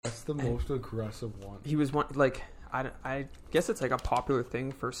the most aggressive one? He was one like I guess it's like a popular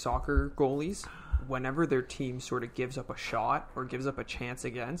thing for soccer goalies. Whenever their team sort of gives up a shot or gives up a chance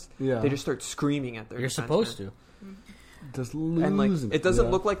against, they just start screaming at their defenseman. You're supposed to. Just losing. And like, it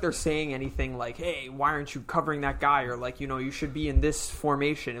doesn't look like they're saying anything like, "Hey, why aren't you covering that guy?" Or like, you should be in this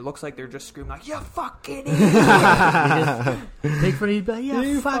formation. It looks like they're just screaming like, "You fucking idiot!" Big Freddy,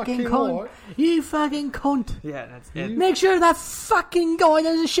 you fucking cunt! what? You fucking cunt! Yeah, that's it. Make sure that fucking guy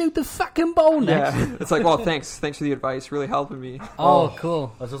doesn't shoot the fucking ball next. Yeah, it's like, well, thanks for the advice, really helping me. Oh,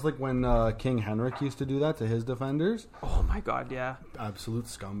 cool. That's just like when King Henrik used to do that to his defenders. Oh my god, yeah. Absolute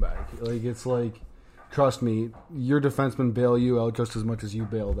scumbag. Like, it's like, trust me, your defensemen bail you out just as much as you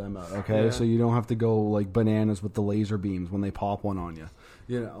bail them out, okay? Yeah. So you don't have to go, like, bananas with the laser beams when they pop one on you,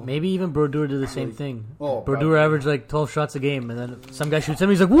 Maybe even Brodeur did the same thing. Oh, Brodeur averaged like 12 shots a game, and then some guy shoots him,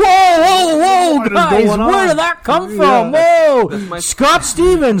 he's like, whoa, What is guys, going where on? did that come Yeah. from? Whoa! That's my- Scott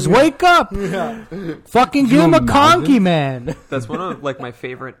Stevens, wake up! Fucking give him a conky, man. That's one of like my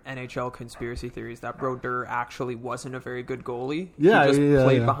favorite NHL conspiracy theories, that Brodeur actually wasn't a very good goalie. Yeah, he just yeah,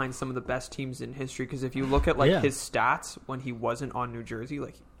 played yeah. behind some of the best teams in history. Because if you look at like Yeah. his stats when he wasn't on New Jersey,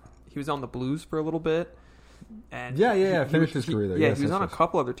 like he was on the Blues for a little bit, and Finished his career there. Yeah, Yes, he was yes, on yes. a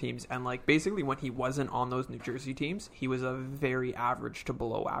couple other teams, and like basically when he wasn't on those New Jersey teams, he was a very average to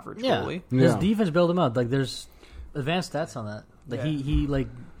below average goalie. His Yeah. defense bailed him out. Like, there's advanced stats on that. Like, Yeah.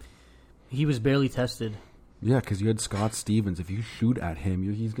 he was barely tested. Yeah, because you had Scott Stevens. If you shoot at him,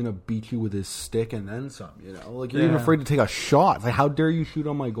 he's going to beat you with his stick and then some, Like, you're even Yeah. afraid to take a shot. Like, how dare you shoot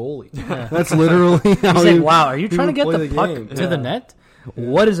on my goalie? That's literally how He's like, wow, are you he trying to would get play the puck game. to the net?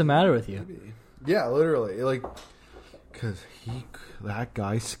 What is the matter with you? Yeah, literally. Like, because that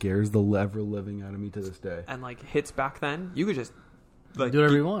guy scares the ever living out of me to this day. And like hits back then, you could just like Do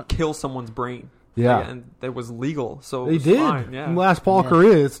whatever you want. kill someone's brain. Yeah. Like, and it was legal, so it They was did. fine, yeah. Last Paul Yeah.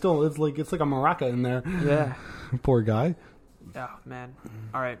 Korea, it's like a maraca in there. Yeah. Poor guy. Oh man.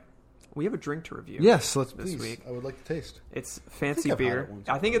 All right. We have a drink to review. Yes, let's This please. week. I would like to taste. It's fancy I've had beer. it once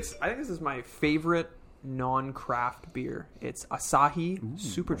I think this is my favorite non-craft beer. It's Asahi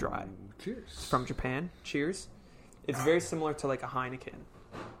Super Dry Cheers. from Japan. Cheers. It's very similar to like a Heineken.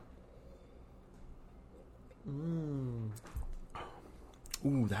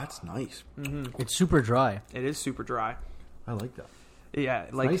 Ooh, that's nice. It's super dry. It is super dry. I like that. Yeah,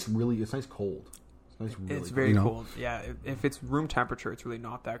 It's like nice. It's nice cold. It's nice. Really it's cold, very cold. Yeah, if it's room temperature, it's really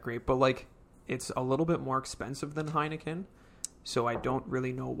not that great. But like, it's a little bit more expensive than Heineken, so I don't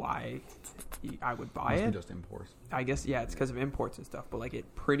really know why I would buy Must it. be just imports. I guess yeah, it's because of imports and stuff. But like,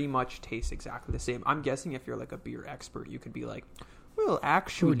 it pretty much tastes exactly the same. I'm guessing if you're like a beer expert, you could be like, well,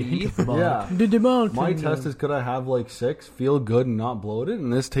 actually, Yeah. My My test is, could I have like 6, feel good and not bloated,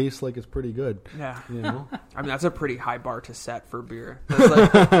 and this tastes like it's pretty good. yeah. You know, I mean, that's a pretty high bar to set for beer. That's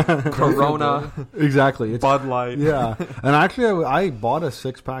like Corona, exactly. It's Bud Light. yeah, and actually, I bought a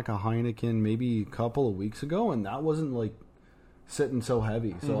 6-pack of Heineken maybe a couple of weeks ago, and that wasn't like sitting so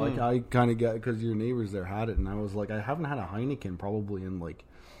heavy. So like, I kind of get, because your neighbors there had it, and I was like, I haven't had a Heineken probably in like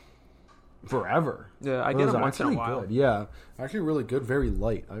forever. Yeah, I It get was them once in a actually while. Good. Yeah, actually really good, very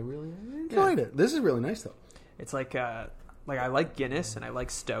light. I really enjoyed it. This is really nice though. It's like I like Guinness and I like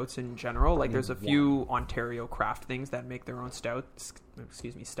stouts in general. Like there's a few Ontario craft things that make their own stouts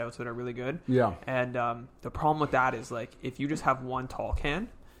that are really good. Yeah. And the problem with that is like if you just have one tall can,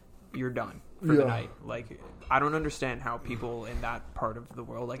 you're done for the Yeah. night. Like I don't understand how people in that part of the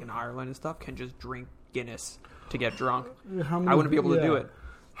world, like in Ireland and stuff, can just drink Guinness to get drunk. I wouldn't be able to do it.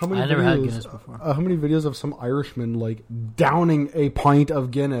 How many I never had videos- Guinness before. How many videos of some Irishman like downing a pint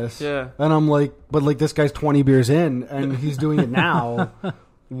of Guinness? Yeah. And I'm like, but like this guy's 20 beers in and he's doing it now.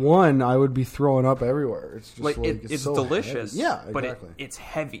 One, I would be throwing up everywhere. It's just Like like, it's so delicious. heavy. Yeah, but exactly. it's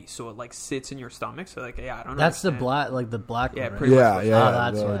heavy, so it like sits in your stomach. So like I don't. That's the understand. black Yeah, one, pretty right? much. yeah, yeah.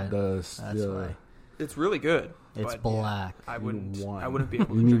 that's why. That's yeah. why. It's really good. It's but, black. I wouldn't. One. I wouldn't be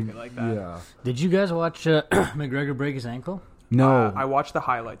able to drink it like that. Yeah. Did you guys watch McGregor break his ankle? No, I watched the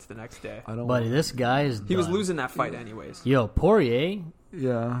highlights the next day. I don't. Buddy, this guy is He was done. losing that fight anyways. Yo,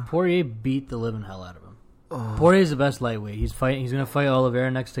 Poirier beat the living hell out of him. Poirier's the best lightweight. He's gonna fight Oliveira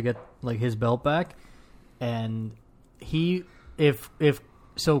next to get like his belt back. And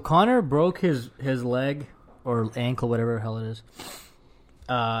so Conor broke his leg or ankle, whatever the hell it is,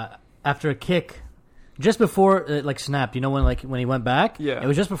 after a kick just before it like snapped. You know when he went back? Yeah. It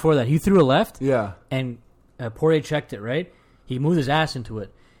was just before that. He threw a left Yeah. and Poirier checked it, right? He moved his ass into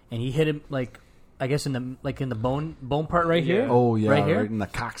it and he hit him like I guess in the bone part right here. Oh yeah. Right here. in the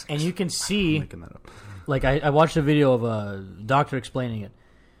cocks. And you can I'm see making that up. like I watched a video of a doctor explaining it,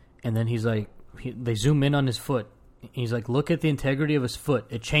 and then he's like, they zoom in on his foot, he's like, look at the integrity of his foot.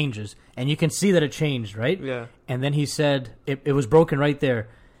 It changes. And you can see that it changed, right? Yeah. And then he said it was broken right there.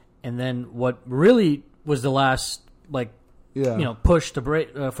 And then what really was the last, push to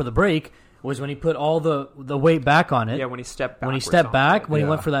break for the break was when he put all the weight back on it. Yeah, when he stepped back. When he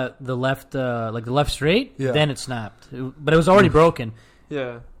went for the left, the left straight, then it snapped. But it was already broken.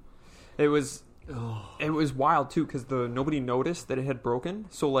 Yeah. It was wild, too, because nobody noticed that it had broken.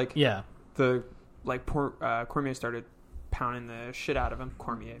 So, Cormier started pounding the shit out of him.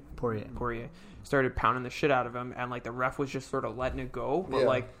 Poirier started pounding the shit out of him, and, the ref was just sort of letting it go.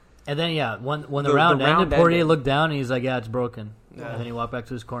 But, And then, when the round ended, Poirier looked down, and he's like, yeah, it's broken. Yeah. And then he walked back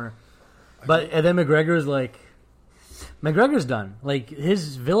to his corner. And then McGregor's McGregor's done.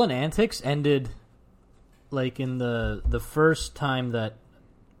 His villain antics ended, in the first time that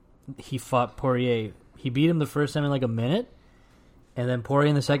he fought Poirier. He beat him the first time in, a minute. And then Poirier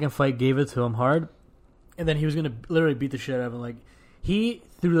in the second fight gave it to him hard. And then he was going to literally beat the shit out of him. He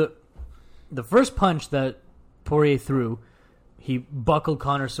threw the first punch that Poirier threw, he buckled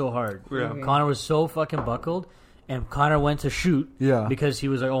Conor so hard. Yeah. Conor was so fucking buckled. And Conor went to shoot because he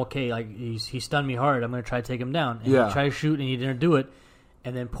was like, okay, he stunned me hard. I'm going to try to take him down. And he tried to shoot, and he didn't do it.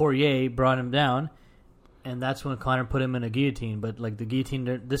 And then Poirier brought him down. And that's when Conor put him in a guillotine. But, the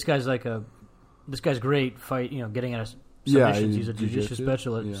guillotine, this guy's great fight, getting at a submissions. He's a jiu-jitsu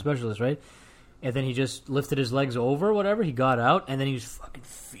specialist, right? And then he just lifted his legs over, whatever. He got out, and then he was fucking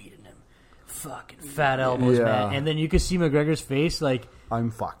feeding him. Fucking fat elbows, man. And then you could see McGregor's face,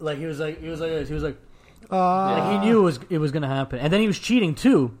 I'm fucked. He was like, he knew it was going to happen. And then he was cheating,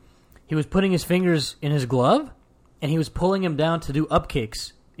 too. He was putting his fingers in his glove, and he was pulling him down to do up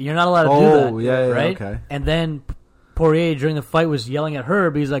kicks. You're not allowed to do that, right? Okay. And then Poirier, during the fight, was yelling at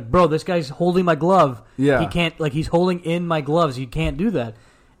Herb. He's like, bro, this guy's holding my glove. Yeah. He can't, he's holding in my gloves. You can't do that.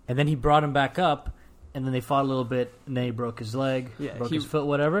 And then he brought him back up, and then they fought a little bit, and then he broke his leg, broke his foot,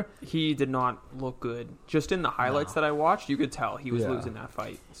 whatever. He did not look good. Just in the highlights that I watched, you could tell he was losing that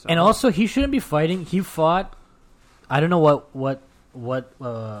fight. So. And also, he shouldn't be fighting. He fought, I don't know what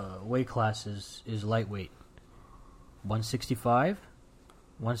weight class is lightweight. 165?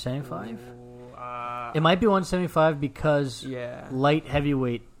 175? It might be 175 because light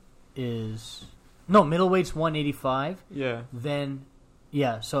heavyweight is... No, middleweight's 185. Yeah. Then...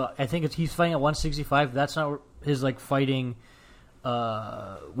 Yeah, so I think he's fighting at 165. That's not his fighting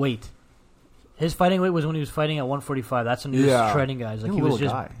weight. His fighting weight was when he was fighting at 145. That's when he was shredding guys.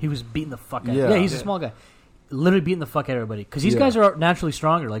 He was beating the fuck out. Yeah, he's a small guy, literally beating the fuck out of everybody. Because these guys are naturally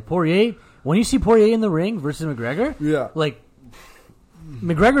stronger. Poirier. When you see Poirier in the ring versus McGregor,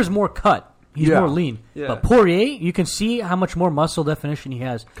 McGregor's more cut. He's more lean. Yeah. But Poirier, you can see how much more muscle definition he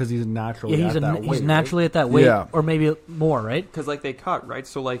has. Because he's naturally at that weight. He's naturally at that weight, or maybe more, right? Because, they cut, right?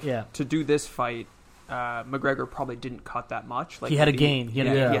 So, to do this fight, McGregor probably didn't cut that much. He had a gain. He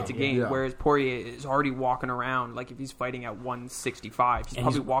had to gain. Yeah. Whereas Poirier is already walking around, if he's fighting at 165, he's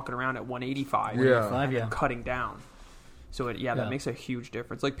probably walking around at 185. And cutting down. So, that makes a huge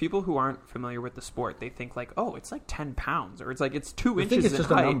difference. People who aren't familiar with the sport, they think, it's 10 pounds, or it's 2 inches in height. It's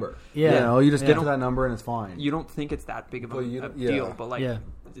just a number. Yeah. You just get to that number and it's fine. You don't think it's that big of a deal, but,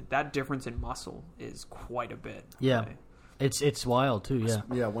 that difference in muscle is quite a bit. Yeah. It's wild, too,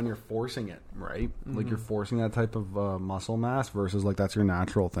 yeah. When you're forcing it, right? Mm-hmm. You're forcing that type of muscle mass versus, that's your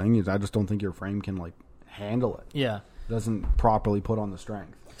natural thing. I just don't think your frame can, handle it. Yeah. It doesn't properly put on the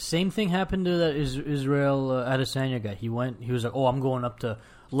strength. Same thing happened to that Israel Adesanya guy. He was like, I'm going up to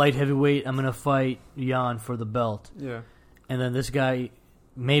light heavyweight. I'm going to fight Jan for the belt. Yeah. And then this guy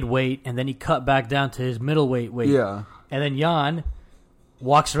made weight, and then he cut back down to his middleweight weight. Yeah. And then Jan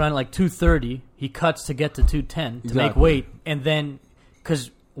walks around at 230. He cuts to get to 210 to make weight. And then, because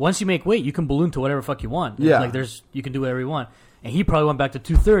once you make weight, you can balloon to whatever fuck you want. Yeah. You can do whatever you want. And he probably went back to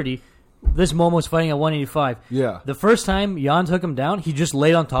 230. This Momo's fighting at 185. Yeah. The first time Jan took him down, he just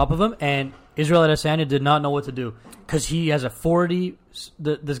laid on top of him, and Israel Adesanya did not know what to do because he has a 40.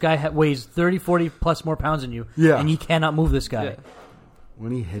 This guy weighs 30, 40 plus more pounds than you, and he cannot move this guy. Yeah.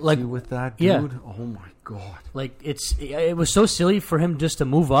 When he hits you with that, dude, oh my god! It was so silly for him just to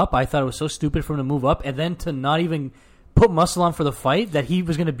move up. I thought it was so stupid for him to move up, and then to not even put muscle on for the fight that he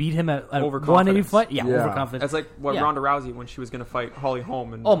was going to beat him at 185. Yeah, overconfidence. That's like Ronda Rousey when she was going to fight Holly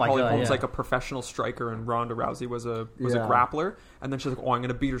Holm, and Holly Holm's a professional striker, and Ronda Rousey was a grappler, and then she's like, I'm going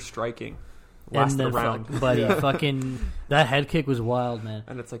to beat her striking. Last the round, fucking that head kick was wild, man.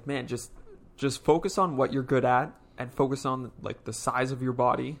 And it's like, man, just focus on what you're good at, and focus on the size of your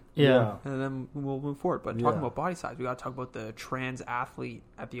body. Yeah. And then we'll move forward. But talking about body size, we got to talk about the trans athlete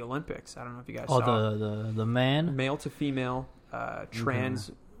at the Olympics. I don't know if you guys saw. The man? Male to female,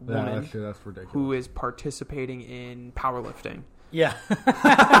 trans woman who is participating in powerlifting. Yeah.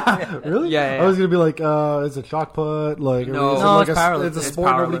 Really? Yeah. I was gonna be like, is it shot put? Like, no, it's powerlifting. It's a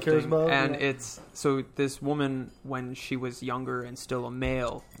sport nobody cares about. And it's so this woman, when she was younger and still a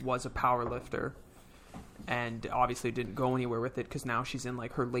male, was a powerlifter, and obviously didn't go anywhere with it because now she's in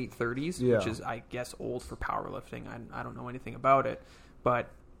like her late 30s, which is, I guess, old for powerlifting. I don't know anything about it, but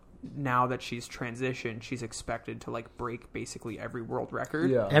now that she's transitioned, she's expected to like break basically every world record.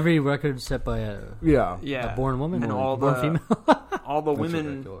 Yeah. Every record set by a born woman and or born female. All the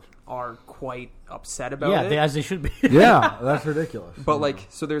women are quite upset about it. Yeah, as they should be. Yeah, that's ridiculous. But like,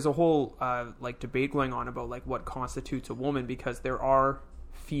 so there's a whole like debate going on about like what constitutes a woman, because there are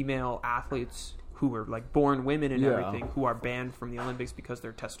female athletes who are like born women and everything who are banned from the Olympics because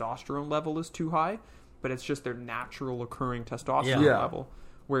their testosterone level is too high, but it's just their natural occurring testosterone level.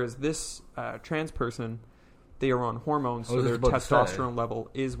 Whereas this trans person, they are on hormones, so their testosterone level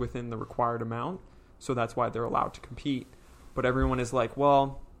is within the required amount, so that's why they're allowed to compete. But everyone is like,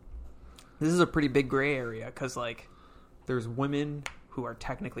 well, this is a pretty big gray area, because like there's women who are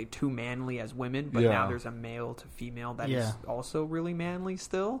technically too manly as women, but now there's a male to female that is also really manly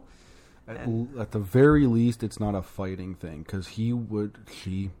still. At the very least, it's not a fighting thing, because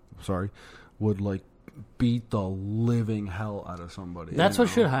would like beat the living hell out of somebody. That's what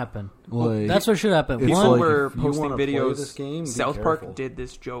should happen. That's what should happen. People were posting videos. Game, South Park did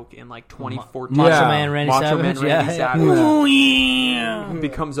this joke in like 2014. Macho Man Randy Savage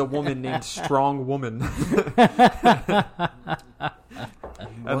becomes a woman named Strong Woman.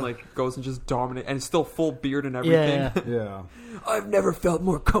 And like goes and just dominates, and it's still full beard and everything. Yeah. I've never felt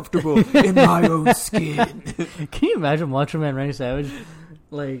more comfortable in my own skin. Can you imagine Macho Man Randy Savage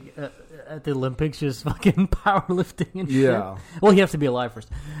like at the Olympics just fucking powerlifting and shit? Yeah. Well, you have to be alive first.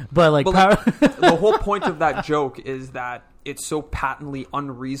 But like the whole point of that joke is that it's so patently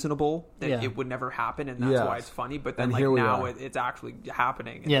unreasonable that it would never happen, and that's why it's funny. But then like now it's actually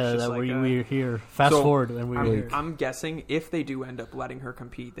happening. And it's just that like we're here. Fast forward and we're here. I'm guessing if they do end up letting her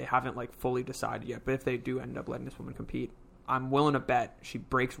compete, they haven't like fully decided yet, but if they do end up letting this woman compete, I'm willing to bet she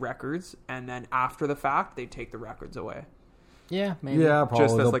breaks records, and then after the fact, they take the records away. Yeah, maybe. Yeah, probably.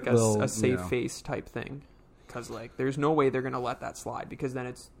 Just as like a save face type thing. Because like there's no way they're going to let that slide, because then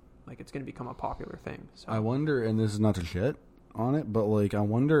it's going to become a popular thing. So I wonder, and this is not to shit on it, but like I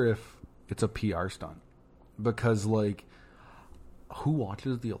wonder if it's a PR stunt. Because like who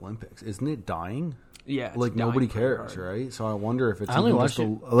watches the Olympics? Isn't it dying? Yeah. Like nobody cares, right? So I wonder if it's I only watch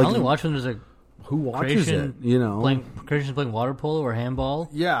when there's a who watches it, you know? Creation's playing water polo or handball.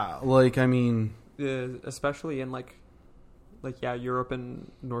 Yeah, like I mean, especially in like Europe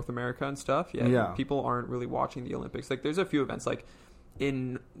and North America and stuff. People aren't really watching the Olympics. Like there's a few events like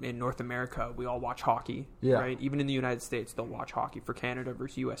in North America, we all watch hockey, right? Even in the United States, they'll watch hockey for Canada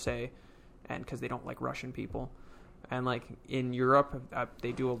versus USA, and because they don't like Russian people. And like in Europe,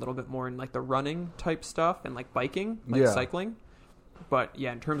 they do a little bit more in like the running type stuff and like biking, like cycling. But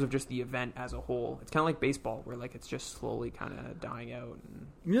yeah, in terms of just the event as a whole, it's kind of like baseball, where like it's just slowly kind of dying out. And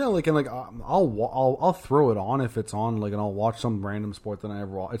I'll throw it on if it's on, like, and I'll watch some random sport that I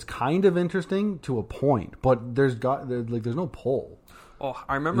ever watch. It's kind of interesting to a point, but there's no pull. Oh,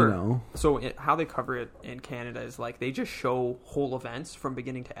 I remember. So how they cover it in Canada is like they just show whole events from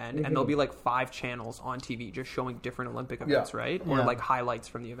beginning to end, and there'll be like 5 channels on TV just showing different Olympic events, right? Or like highlights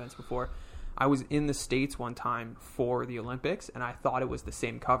from the events before. I was in the States one time for the Olympics, and I thought it was the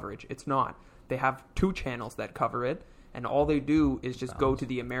same coverage. It's not. They have 2 channels that cover it, and all they do is just go to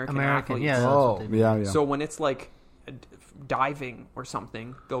the American athletes. Yeah, So when it's like diving or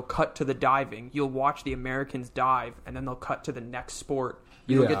something, they'll cut to the diving. You'll watch the Americans dive, and then they'll cut to the next sport.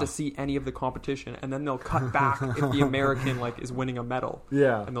 You don't get to see any of the competition, and then they'll cut back if the American like is winning a medal.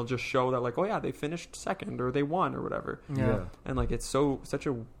 Yeah, and they'll just show that like, oh yeah, they finished second or they won or whatever. Yeah, and like it's such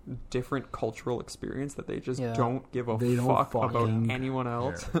a different cultural experience that they just don't give a fuck about anyone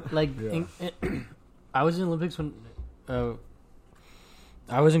else. Like I was in the Olympics when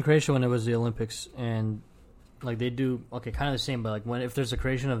I was in Croatia when it was the Olympics, and like they do kind of the same, but like if there's a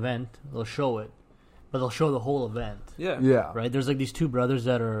Croatian event, they'll show it. But they'll show the whole event. Yeah. Right? There's like these 2 brothers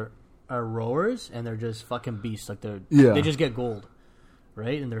that are rowers, and they're just fucking beasts. Like they just get gold,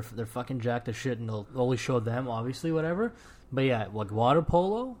 right? And they're fucking jacked as shit, and they'll only show them, obviously, whatever. But yeah, like water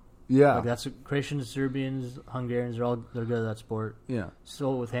polo. Yeah. Like that's Croatians, Serbians, Hungarians. They're good at that sport. Yeah.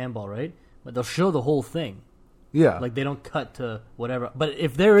 So with handball, right? But they'll show the whole thing. Yeah. Like they don't cut to whatever. But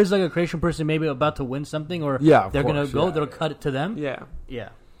if there is like a Croatian person maybe about to win something, or they're gonna go, they'll cut it to them. Yeah. Yeah.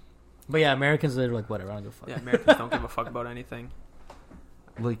 But yeah, Americans, they're like, whatever, I don't give a fuck. Yeah, Americans don't give a fuck about anything.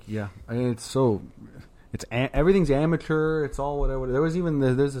 Like, yeah. I mean, everything's amateur. It's all whatever.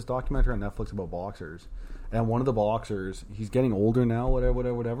 There's this documentary on Netflix about boxers, and one of the boxers, he's getting older now,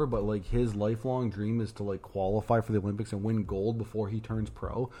 whatever. But like his lifelong dream is to like qualify for the Olympics and win gold before he turns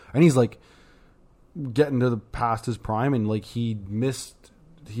pro. And he's like getting to past his prime, and like he missed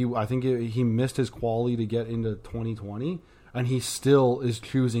his quality to get into 2020. And he still is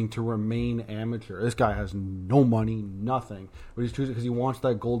choosing to remain amateur. This guy has no money, nothing, but he's choosing because he wants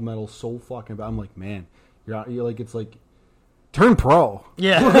that gold medal so fucking bad. I'm like, man, you're like, it's like, turn pro.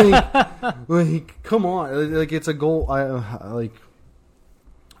 Yeah. like, come on, like it's a goal. I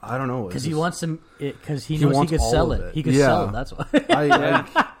don't know, because he wants to, because he knows he could sell it. He could sell it. That's why.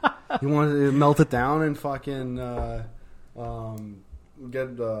 He wants to melt it down and fucking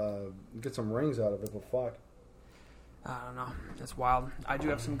get some rings out of it. But fuck. I don't know. That's wild. I do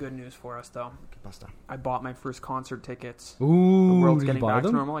have some good news for us, though. I bought my first concert tickets. Ooh, the world's getting back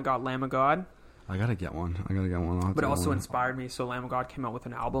to normal. I got Lamb of God. I gotta get one. But it also inspired me. So Lamb of God came out with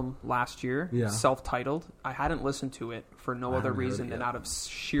an album last year, self-titled. I hadn't listened to it for no other reason than out of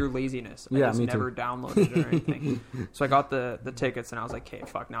sheer laziness. I just never downloaded it or anything. So I got the tickets, and I was like, okay,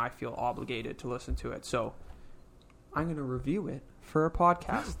 fuck, now I feel obligated to listen to it. So I'm going to review it for a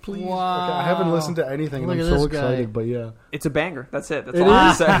podcast. Please. Wow. Okay, I haven't listened to anything, and I'm so excited, but yeah. It's a banger. That's it. That's all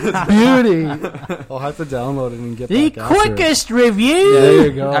I'm saying. It's beauty. I'll have to download it and get the quickest review. There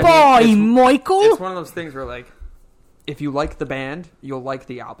you go. Boy, Michael. It's one of those things where, like, if you like the band, you'll like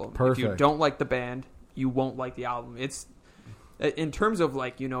the album. Perfect. If you don't like the band, you won't like the album. It's... In terms of,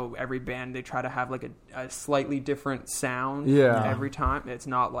 like, you know, every band, they try to have, like, a slightly different sound every time. It's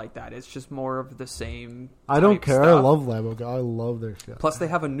not like that. It's just more of the same I don't care. Stuff. I love Lamb of God. I love their shit. Plus, they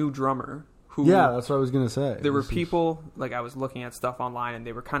have a new drummer who... Yeah, that's what I was going to say. There were people, like, I was looking at stuff online, and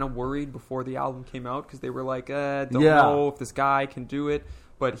they were kind of worried before the album came out because they were like, don't know if this guy can do it.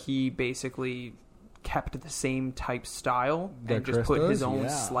 But he basically kept the same type style and just put his own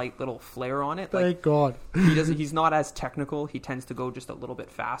slight little flair on it. Thank God. He's not as technical. He tends to go just a little bit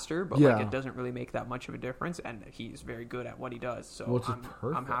faster, but like it doesn't really make that much of a difference. And he's very good at what he does. So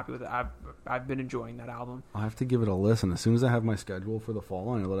I'm happy with it. I've been enjoying that album. I have to give it a listen. As soon as I have my schedule for the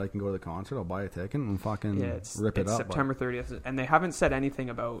fall and that I can go to the concert, I'll buy a ticket and fucking rip it up. It's September 30th, and they haven't said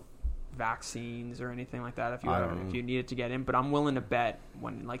anything about vaccines or anything like that if you needed to get in, but I'm willing to bet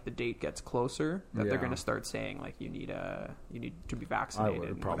when like the date gets closer that they're going to start saying like you need to be vaccinated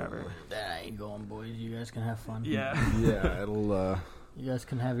and whatever. That ain't going, boys. You guys can have fun. It'll you guys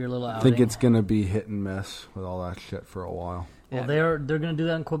can have your little outing. I think it's going to be hit and miss with all that shit for a while. Well, they're going to do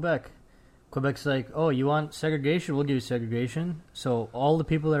that in Quebec. Quebec's like, oh, you want segregation? We'll give you segregation. So all the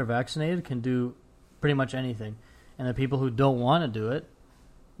people that are vaccinated can do pretty much anything, and the people who don't want to do it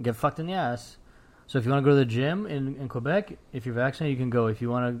get fucked in the ass. So if you want to go to the gym in Quebec, if you're vaccinated, you can go. If you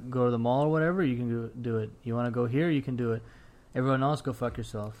want to go to the mall or whatever, you can do it. You want to go here, you can do it. Everyone else, go fuck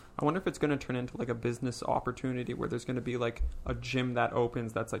yourself. I wonder if it's going to turn into like a business opportunity where there's going to be like a gym that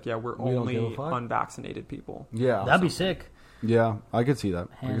opens that's like, we're only unvaccinated people. Yeah. That'd be sick. Yeah, I could see that.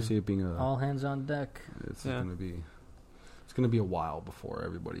 I could see it being all hands on deck. It's going to be a while before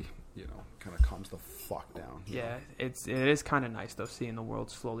everybody, kind of calms the fuck down. Yeah, it is kind of nice though seeing the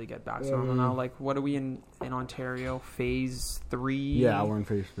world slowly get back to normal now. Like, what are we in Ontario? Phase 3? Yeah, we're in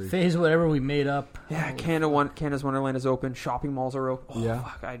phase 3. Phase whatever we made up. Yeah, Canada's Wonderland is open. Shopping malls are open.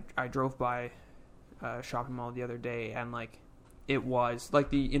 Fuck, I drove by a shopping mall the other day and like it was like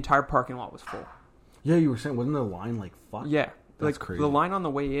the entire parking lot was full. Yeah, you were saying wasn't the line like fuck? Yeah, that's like crazy. The line on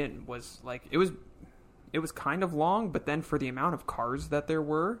the way in was like it was kind of long, but then for the amount of cars that there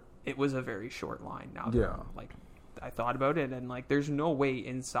were, it was a very short line. Now, like I thought about it, and like there's no way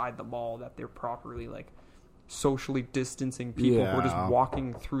inside the mall that they're properly like socially distancing people who are just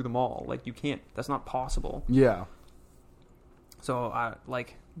walking through the mall. Like you can't. That's not possible. Yeah. So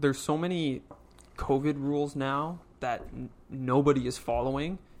like there's so many COVID rules now that nobody is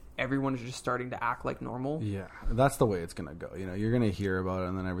following. Everyone is just starting to act like normal. Yeah, that's the way it's gonna go. You're gonna hear about it,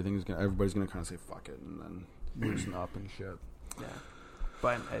 and then everybody's gonna kind of say fuck it, and then loosen up and shit. Yeah.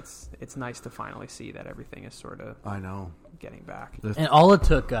 But it's nice to finally see that everything is sort of getting back. And all it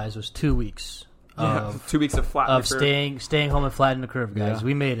took, guys, was 2 weeks. 2 weeks of flat of staying home and flattening the curve, guys. Yeah.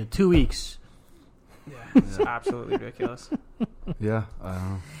 We made it 2 weeks. Yeah, it's absolutely ridiculous. Yeah, I don't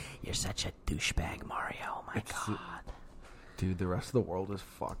know. You're such a douchebag, Mario. Oh my God. Dude, the rest of the world is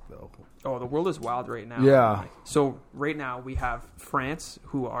fucked, though. Oh, the world is wild right now. Yeah. So right now we have France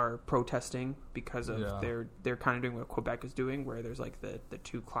who are protesting because of they're kind of doing what Quebec is doing, where there's like the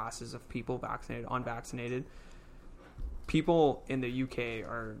two classes of people, vaccinated, unvaccinated. People in the UK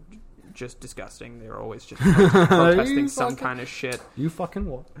are just disgusting. They're always just protesting some kind of shit. You fucking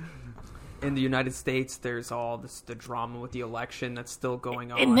what? in the United States, there's all the drama with the election that's still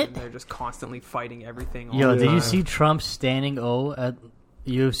going on, and they're just constantly fighting everything. Yo, did you see Trump standing O at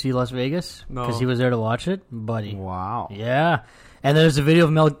UFC Las Vegas? No. Because he was there to watch it, buddy. Wow. Yeah. And there's a video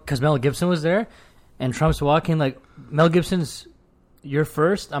of because Mel Gibson was there, and Trump's walking like, Mel Gibson's, you're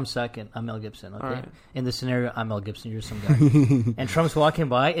first, I'm second. I'm Mel Gibson, okay? Right. In this scenario, I'm Mel Gibson, you're some guy. And Trump's walking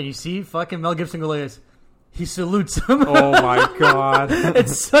by, and you see fucking Mel Gibson go like this. He salutes him. Oh, my God.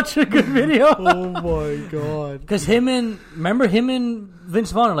 It's such a good video. Oh, my God. Because him and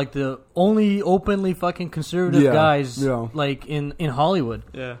Vince Vaughn are like the only openly fucking conservative guys like in Hollywood.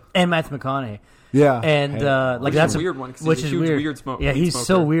 Yeah. And Matthew McConaughey. Yeah. And like that's a weird one. Which is weird. Yeah, he's smoker.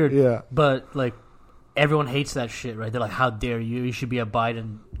 so weird. Yeah. But like everyone hates that shit, right? They're like, how dare you? You should be a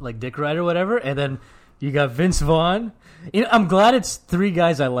Biden like dick rider or whatever. And then you got Vince Vaughn. You know, I'm glad it's three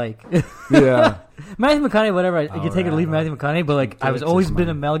guys I like. Yeah. Matthew McConaughey, whatever. You can take it or leave Matthew McConaughey, but like I was always been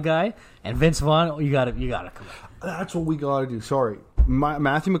a Mel guy, and Vince Vaughn, you gotta come on. That's what we gotta do. Sorry,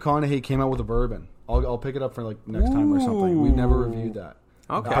 Matthew McConaughey came out with a bourbon. I'll pick it up for like next time or something. We've never reviewed that.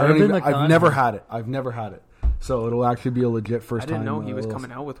 Okay, I've never had it. So it'll actually be a legit first time. I didn't know he was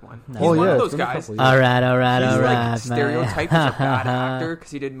coming out with one. No. He's one of those guys. All right. He's like stereotyped as a bad actor because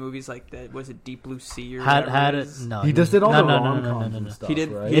he did movies like that. Was it Deep Blue Sea or whatever? No, he just did all the rom-coms and stuff. He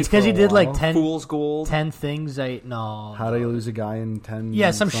did. Right? It's because he did like 10 Fool's Gold, 10 things. How do you lose a guy in 10? Yeah,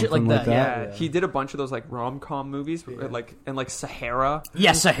 some shit like that. Yeah, he did a bunch of those like rom-com movies, like Sahara.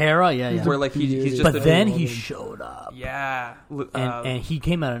 Yeah, Sahara. Yeah. Where like he's just. But then he showed up. Yeah, and he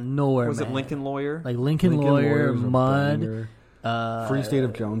came out of nowhere. Was it Lincoln Lawyer? Like Lincoln Lawyer, Mud. Free State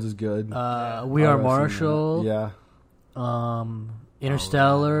of Jones is good. We Are Marshall. Yeah.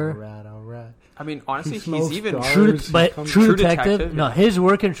 Interstellar. All right. I mean, honestly, he's even True Detective. No, his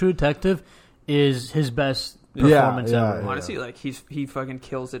work in True Detective is his best performance ever. Honestly, like he fucking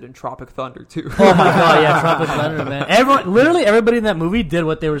kills it in Tropic Thunder too. Oh my god, yeah, Tropic Thunder, man. Everybody in that movie did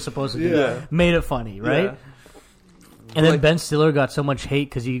what they were supposed to do. Yeah. Made it funny, right? Yeah. And then Ben Stiller got so much hate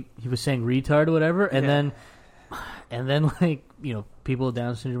because he was saying retard or whatever, and then like, you know, people with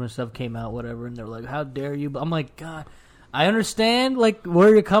Down syndrome and stuff came out, whatever, and they're like, how dare you? But I'm like, God, I understand like where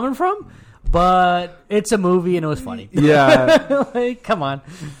you're coming from, but it's a movie and it was funny. Yeah. Like, come on.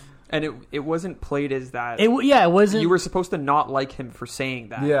 And it wasn't played as that. It wasn't. You were supposed to not like him for saying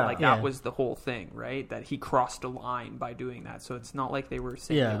that. Yeah. Like, that was the whole thing, right? That he crossed a line by doing that. So it's not like they were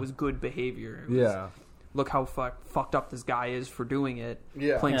saying it was good behavior. It was, look how fucked up this guy is for doing it.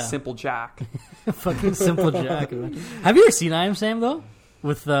 Yeah. Playing Simple Jack. Fucking Simple Jack. Man. Have you ever seen I Am Sam, though?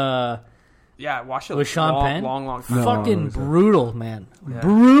 With I watched it with Sean Penn. Long time. Fucking brutal, man. Yeah.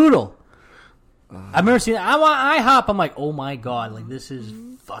 Brutal. I've never seen it. IHOP, I'm like, oh my god, like this is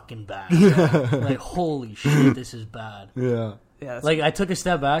fucking bad. Like, holy shit, this is bad. Yeah. Yeah, like, I took a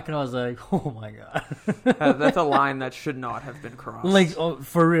step back and I was like, oh my god. That's a line that should not have been crossed. Like,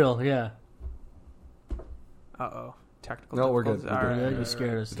 for real, yeah. Uh-oh. Technical No, we're good. You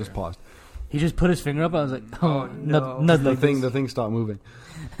scared us. It just paused. He just put his finger up. I was like, oh no. Nothing. The thing stopped moving.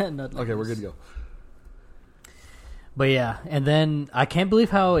 Okay, we're good to go. But yeah, and then I can't believe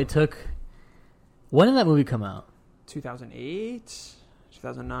how it took... When did that movie come out? 2008?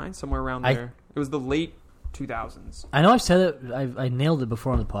 2009? Somewhere around there. It was the late 2000s. I know I've said it. I nailed it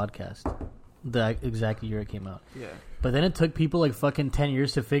before on the podcast. The exact year it came out. Yeah. But then it took people like fucking 10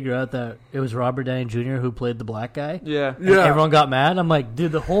 years to figure out that it was Robert Downey Jr. who played the black guy. Yeah. And everyone got mad. I'm like,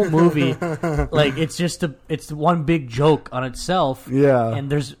 dude, the whole movie, like, it's one big joke on itself. Yeah.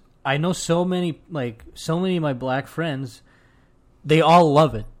 And I know so many of my black friends, they all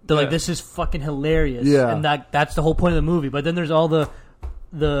love it. They're like, this is fucking hilarious. Yeah. And that's the whole point of the movie. But then there's all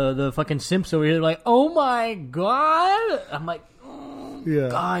the fucking simps over here. They're like, oh my god. I'm like,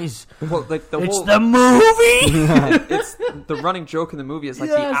 guys, well, like it's the movie. It's the running joke in the movie is like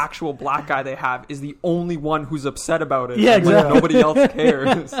the actual black guy they have is the only one who's upset about it. Yeah, exactly. Like, nobody else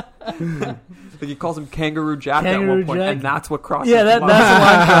cares. Like, he calls him Kangaroo Jack at one point, and that's what crosses. Yeah, that's the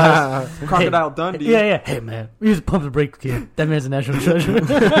line cross. Crocodile Dundee. Yeah. Hey man, we use pump and brake kid. That man's a national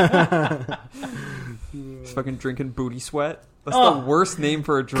treasure. He's fucking drinking booty sweat. That's the worst name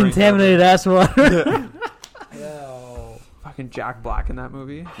for a drink. Contaminated ass water. Fucking Jack Black in that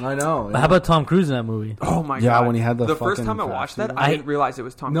movie. I know. But how about Tom Cruise in that movie? Oh my god! Yeah, when he had the first time I watched that, I didn't realize it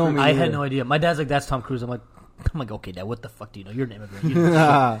was Tom Cruise. I had no idea. My dad's like, "That's Tom Cruise." I'm like, okay, Dad, what the fuck do you know? You're an immigrant.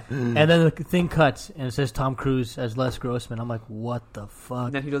 And then the thing cuts and it says Tom Cruise as Les Grossman. I'm like, what the fuck?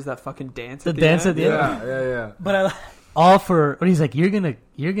 And then he does that fucking dance. At the end. Yeah. But but he's like, you're gonna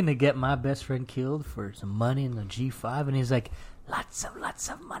get my best friend killed for some money in the G5, and he's like, lots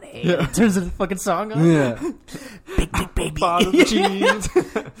of money. Yeah. He turns the fucking song on. Yeah. Big baby. Jeans.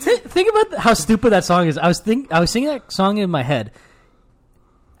 Think about how stupid that song is. I was singing that song in my head.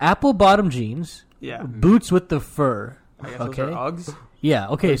 Apple bottom jeans. Yeah. Boots with the fur. I guess those are Uggs. Yeah.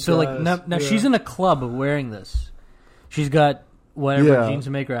 Okay. So now she's in a club wearing this. She's got whatever jeans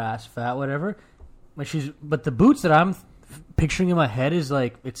to make her ass fat, whatever. But the boots that I'm picturing in my head is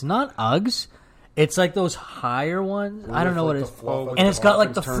like, it's not Uggs. It's like those higher ones. I don't know what it is. And it's got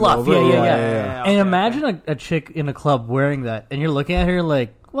like the fluff. Yeah. And imagine a chick in a club wearing that, and you're looking at her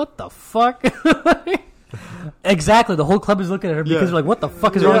like, what the fuck? Exactly. The whole club is looking at her because they're like, what the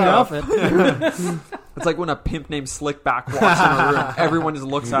fuck is wrong with your outfit? It's like when a pimp named Slickback walks in a room. Everyone just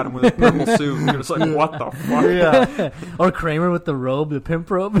looks at him with a purple suit. And you're just like, what the fuck? Yeah. Or Kramer with the robe, the pimp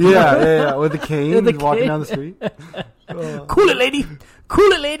robe. Yeah. With the cane, walking down the street. Cool it, lady.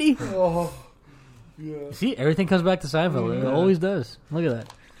 Cool it, lady. Oh. Yeah. See, everything comes back to Seinfeld. It always does. Look at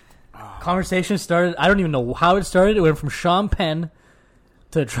that. Conversation started. I don't even know how it started. It went from Sean Penn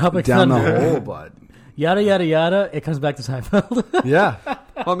to Tropic Thunder. Down the hole, bud. Yada, yada, yada. It comes back to Seinfeld. Yeah.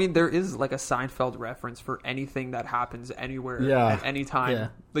 Well, I mean, there is like a Seinfeld reference for anything that happens anywhere at any time. Yeah.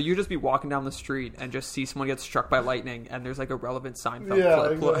 But you just be walking down the street and just see someone get struck by lightning, and there's like a relevant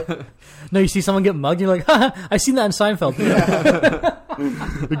Seinfeld clip. Exactly. No, you see someone get mugged, you're like, I seen that in Seinfeld.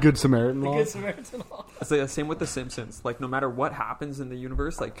 The Good Samaritan law. The Good Samaritan law. It's like the same with The Simpsons. Like, no matter what happens in the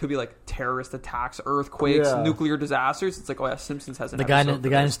universe, like, could be like terrorist attacks, earthquakes, nuclear disasters. It's like, oh yeah, Simpsons has an episode. The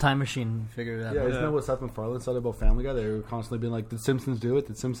guy in his time machine figured it out. Yeah, isn't that what Seth MacFarlane said about Family Guy? They were constantly being like, did Simpsons do it?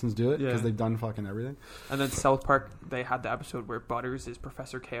 Did Simpsons do it? Because they've done fucking everything. And then South Park, they had the episode where Butters is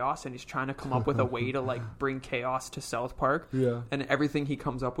Professor Chaos, and he's trying to come up with a way to like bring chaos to South Park. Yeah. And everything he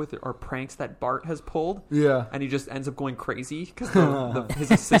comes up with are pranks that Bart has pulled. Yeah. And he just ends up going crazy because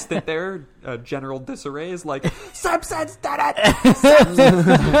his assistant there, General Disarray, is like, Simpsons did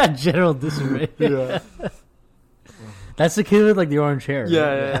it! General Disarray. Yeah. That's the kid with like the orange hair. Right?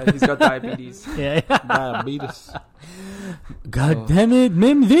 Yeah. He's got diabetes. Diabetes. God damn it,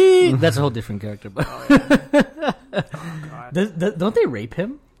 Mimsy! That's a whole different character. But don't they rape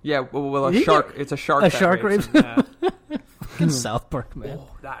him? Yeah, well, a shark. It's a shark. A shark rapes him. Yeah. South Park, man. Oh,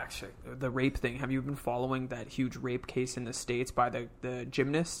 that actually, the rape thing. Have you been following that huge rape case in the States by the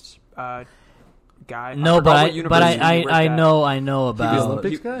gymnast guy? No, but I know about the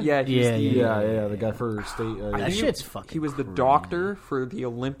Olympics guy. Yeah, the guy for state. That shit's fucking. He was the doctor for the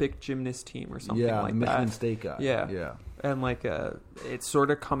Olympic gymnast team or something like the Michigan that. State guy. Yeah. And like it's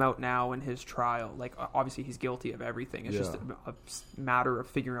sort of come out now in his trial. Like obviously he's guilty of everything. It's just a matter of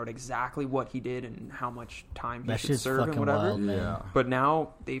figuring out exactly what he did and how much time he should serve and whatever. Wild, but now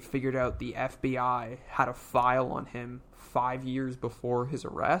they figured out the FBI had a file on him 5 years before his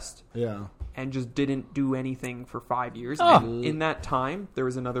arrest. Yeah. And just didn't do anything for 5 years. Oh. And in that time, there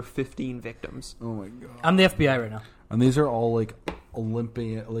was another 15 victims. Oh my god! I'm the FBI right now. And these are all like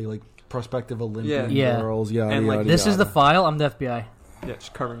Olympian, like prospective Olympian girls. Yeah, and like this is the file. I'm the FBI. Yeah,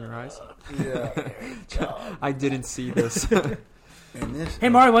 just covering your eyes. Yeah. I didn't see this. Hey,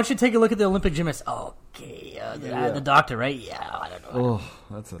 Mario, why don't you take a look at the Olympic gymnast? Okay, the doctor, right? Yeah, I don't know.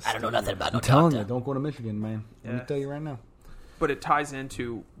 I don't know nothing about. I'm telling you, don't go to Michigan, man. Let me tell you right now. But it ties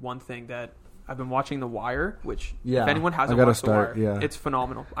into one thing that I've been watching The Wire, which if anyone hasn't watched The Wire, it's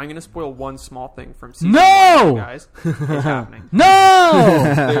phenomenal. I'm going to spoil one small thing from season 1, guys. It's happening.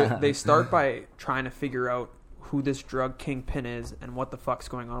 No! They start by trying to figure out who this drug kingpin is and what the fuck's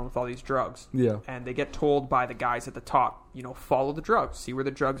going on with all these drugs. Yeah. And they get told by the guys at the top, follow the drugs, see where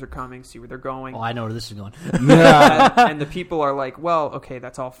the drugs are coming, see where they're going. Oh, I know where this is going. and the people are like, well, okay,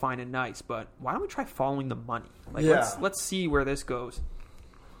 that's all fine and nice, but why don't we try following the money? Like, let's see where this goes.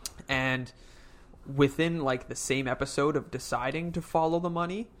 And within like the same episode of deciding to follow the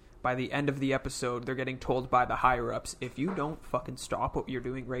money, by the end of the episode, they're getting told by the higher-ups, if you don't fucking stop what you're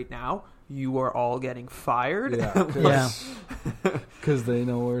doing right now, you are all getting fired. Yeah. Because they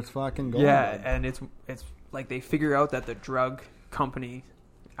know where it's fucking going. Yeah, and it's like they figure out that the drug company,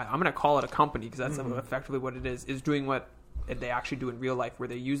 I'm going to call it a company because that's effectively what it is doing what they actually do in real life, where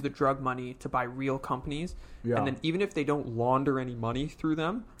they use the drug money to buy real companies. Yeah. And then even if they don't launder any money through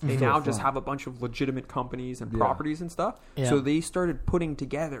them, they now just have a bunch of legitimate companies and properties and stuff. Yeah. So they started putting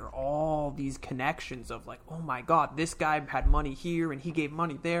together all these connections of like, oh my God, this guy had money here and he gave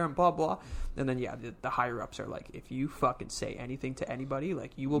money there and blah, blah. And then, the higher-ups are like, if you fucking say anything to anybody,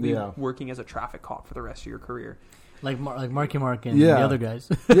 like you will be working as a traffic cop for the rest of your career. Like Marky Mark and the other guys.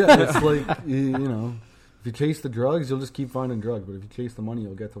 Yeah, it's like, if you chase the drugs, you'll just keep finding drugs. But if you chase the money,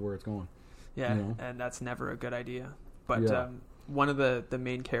 you'll get to where it's going. Yeah, and that's never a good idea. But one of the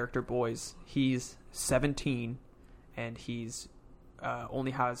main character boys, he's 17, and he's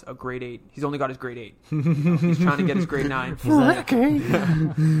only has a grade 8. He's only got his grade 8. He's trying to get his grade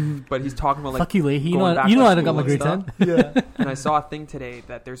 9. But he's talking about like, fuck you, Leahy. You know I don't got my grade 10. Yeah. And I saw a thing today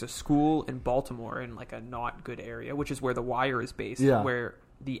that there's a school in Baltimore in like a not good area, which is where The Wire is based, where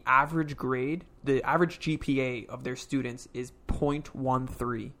the average grade, the average GPA of their students is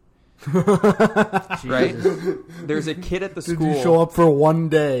 0.13. Right? There's a kid at the school. Did you show up for one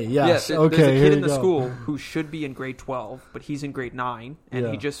day? Yes. Yeah, okay. There's a kid in the school who should be in grade 12, but he's in grade 9, and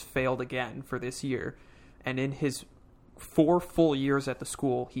he just failed again for this year. And in his 4 full years at the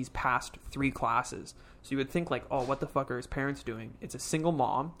school, he's passed 3 classes. So you would think like, oh, what the fuck are his parents doing? It's a single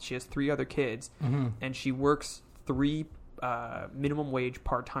mom. She has 3 other kids, and she works 3 minimum wage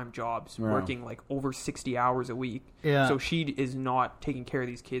part-time jobs, working like over 60 hours a week. So she is not taking care of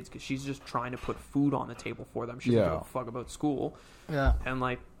these kids because she's just trying to put food on the table for them. She doesn't give a fuck about school. And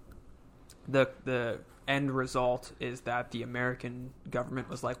like the end result is that the American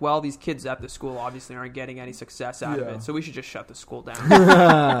government was like, well, these kids at the school obviously aren't getting any success out of it, so we should just shut the school down.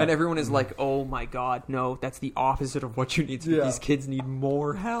 And everyone is like, oh my god, no, that's the opposite of what you need. These kids need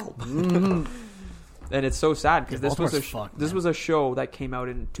more help. And it's so sad because this was a show that came out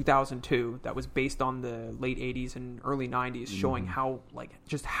in 2002 that was based on the late 80s and early 90s, showing how like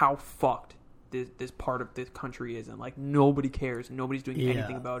just how fucked this part of this country is, and like nobody cares, nobody's doing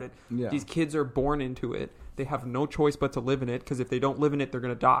anything about it. These kids are born into it. They have no choice but to live in it, because if they don't live in it, they're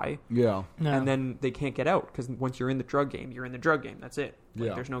gonna die. And then they can't get out, because once you're in the drug game, you're in the drug game. That's it.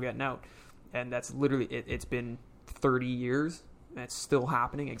 Like, there's no getting out. And that's literally it's been 30 years. And it's still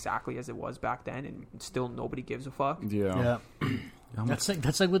happening exactly as it was back then, and still nobody gives a fuck.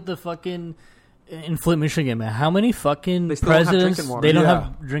 That's like with the fucking in Flint, Michigan, man. How many fucking presidents they don't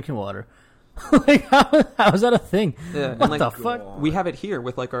have drinking water? Like how is that a thing? What like, the fuck? We have it here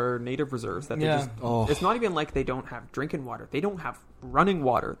with like our native reserves that they just. It's not even like they don't have drinking water. They don't have running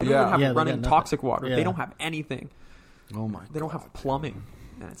water. They don't have running toxic water. They don't have anything. Oh my! They don't have plumbing,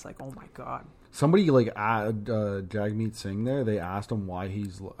 and it's like, oh my god. Somebody like Jagmeet Singh there, they asked him why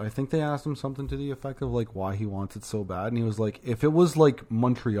I think they asked him something to the effect of like why he wants it so bad, and he was like, if it was like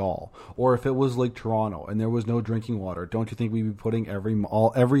Montreal or if it was like Toronto and there was no drinking water, don't you think we'd be putting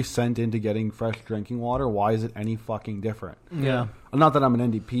every cent into getting fresh drinking water? Why is it any fucking different? Not that I'm an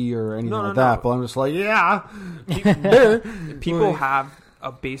NDP or anything like that, but I'm just like, people have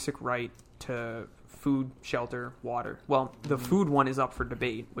a basic right to food, shelter, water. Well, the food one is up for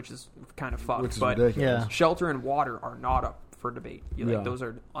debate, which is kind of fucked. Which is but ridiculous. Shelter and water are not up for debate. Those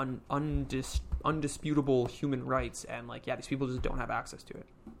are undisputable human rights, and like these people just don't have access to it.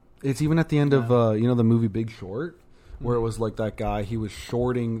 It's even at the end of the movie Big Short, where it was like that guy, he was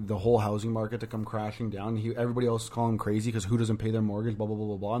shorting the whole housing market to come crashing down. Everybody else was calling him crazy because who doesn't pay their mortgage, blah blah blah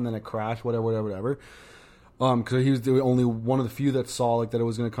blah blah, and then it crashed, whatever. Because he was the only one of the few that saw like that it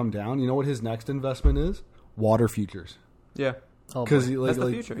was going to come down. You know what his next investment is? Water futures. Yeah, because that's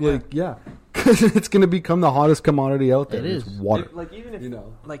the future. Because it's going to become the hottest commodity out there. It is water.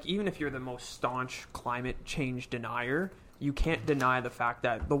 Even if you're the most staunch climate change denier, you can't deny the fact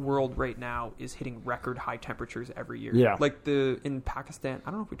that the world right now is hitting record high temperatures every year. Like in Pakistan. I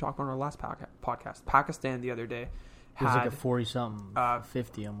don't know if we talked about our last podcast. Pakistan the other day. It was like a 40-something,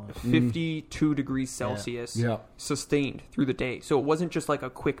 50 almost. 52 degrees Celsius sustained through the day. So it wasn't just like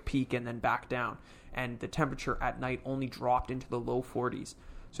a quick peak and then back down. And the temperature at night only dropped into the low 40s.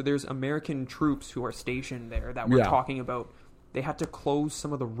 So there's American troops who are stationed there that we're talking about. They had to close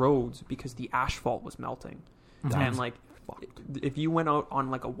some of the roads because the asphalt was melting. And like, if you went out on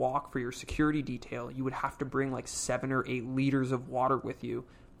like a walk for your security detail, you would have to bring like 7 or 8 liters of water with you,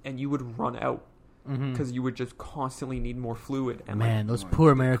 and you would run out. Because you would just constantly need more fluid. And man, those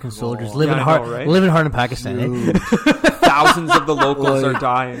poor American soldiers living hard in Pakistan. Thousands of the locals are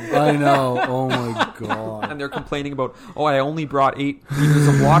dying. I know. Oh my god. And they're complaining about, I only brought 8 liters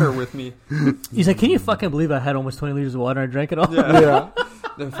of water with me. He's like, can you fucking believe I had almost 20 liters of water and I drank it all? Yeah.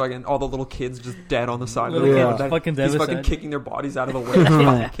 They're fucking all the little kids just dead on the side of the road. He's fucking kicking their bodies out of the way.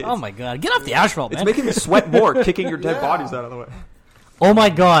 Oh my god, get off the asphalt, man. It's making me sweat more kicking your dead bodies out of the way. Oh my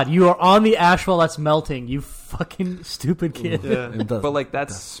god, you are on the asphalt that's melting, you fucking stupid kid. But like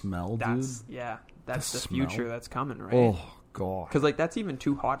that's the smell, dude. That's the future that's coming, right? Oh god. Because like that's even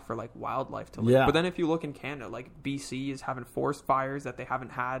too hot for like wildlife to live. But then if you look in Canada, like BC is having forest fires that they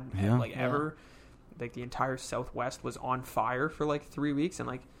haven't had ever. Like the entire Southwest was on fire for like 3 weeks, and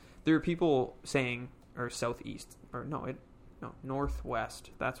like there are people saying, or Southeast, or no, No,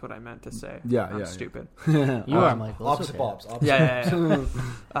 northwest. That's what I meant to say. Yeah, I'm stupid. You are, Michael. Opposite Bob's. Yeah.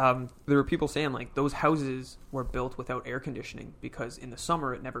 There were people saying like those houses were built without air conditioning because in the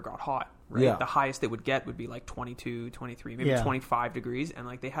summer it never got hot. Right. Yeah. The highest it would get would be like 22, 23, maybe 25 degrees, and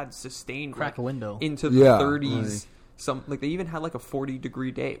like they had sustained crack a window into the 30s. Some like they even had like a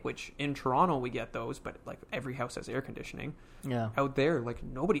 40-degree day, which in Toronto we get those, but like every house has air conditioning. Yeah. Out there, like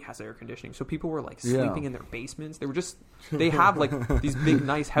nobody has air conditioning, so people were like sleeping in their basements. They have like these big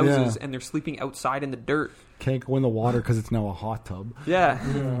nice houses, and they're sleeping outside in the dirt. Can't go in the water because it's now a hot tub. Yeah.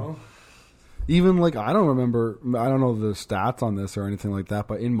 You know? Even like I don't know the stats on this or anything like that,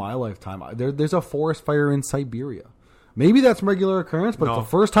 but in my lifetime, there's a forest fire in Siberia. Maybe that's regular occurrence, but it's the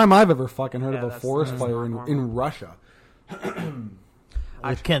first time I've ever fucking heard of a forest fire in Russia.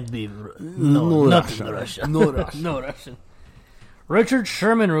 It can't be. No Russian. No Russian. Richard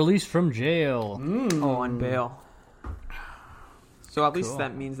Sherman released from jail. On bail. So at least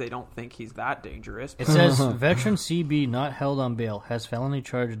that means they don't think he's that dangerous. It says veteran CB not held on bail has felony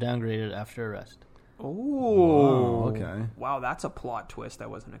charge downgraded after arrest. Oh, okay. Wow, that's a plot twist I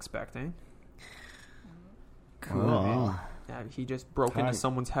wasn't expecting. Cool. Yeah, he just broke into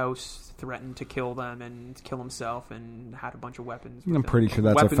someone's house, threatened to kill them and kill himself, and had a bunch of weapons. I'm pretty sure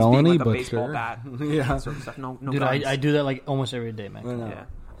that's weapons a felony, being like but a baseball sure. bat, yeah. sort of stuff. No Dude, I do that like almost every day, man. Yeah.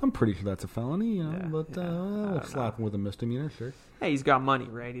 I'm pretty sure that's a felony, you know, but we'll slap him with a misdemeanor, sure. Hey, he's got money,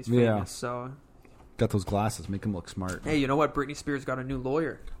 right? He's famous, so... Got those glasses, make him look smart. Hey, you know what? Britney Spears got a new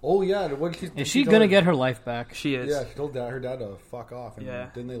lawyer. Oh, yeah. Is she going to get her life back? She is. Yeah, she told her dad to fuck off. And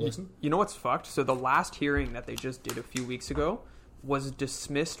didn't they listen? You know what's fucked? So the last hearing that they just did a few weeks ago was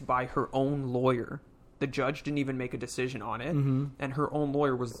dismissed by her own lawyer. The judge didn't even make a decision on it, and her own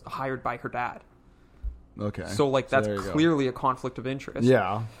lawyer was hired by her dad. Okay. So, like, that's clearly a conflict of interest.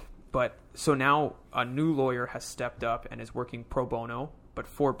 Yeah. But, so now a new lawyer has stepped up and is working pro bono, but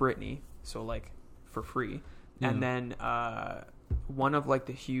for Britney, so, like, for free. And then one of, like,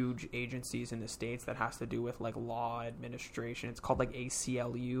 the huge agencies in the States that has to do with, like, law administration, it's called, like,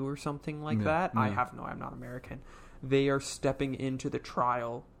 ACLU or something like that. I'm not American. They are stepping into the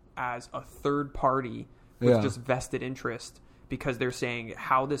trial as a third party with just vested interest because they're saying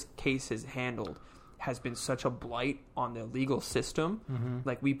how this case is handled has been such a blight on the legal system.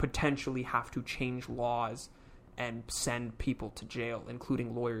 Like, we potentially have to change laws and send people to jail,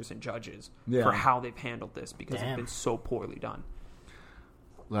 including lawyers and judges, for how they've handled this because it's been so poorly done.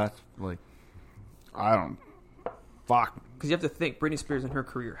 That's, like, I don't... Fuck. Because you have to think, Britney Spears in her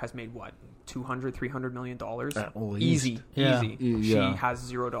career has made, what, $200-300 million? Easy. She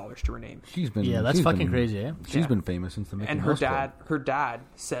has $0 to her name. That's fucking crazy, eh? She's been famous since the Mickey Mouse Club. Her dad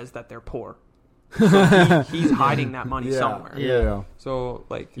says that they're poor. So he's hiding that money somewhere. Yeah. So,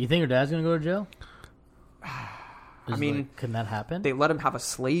 like... You think her dad's going to go to jail? I mean... Like, can that happen? They let him have a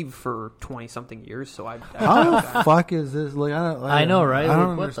slave for 20-something years, so how the fuck is this? Like, I know, right? I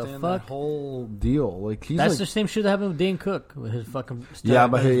don't what understand the fuck? that whole deal. Like, he's That's like, the same shit that happened with Dane Cook with his fucking... his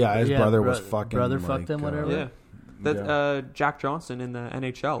brother was fucking... Brother like, fucked him, whatever. Jack Johnson in the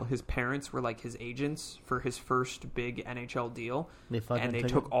NHL, his parents were like his agents for his first big NHL deal, and they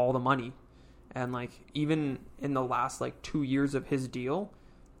took all the money. And like even in the last like 2 years of his deal,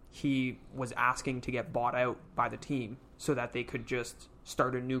 he was asking to get bought out by the team so that they could just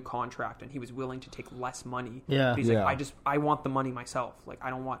start a new contract, and he was willing to take less money. Yeah, he's like, I want the money myself. Like, I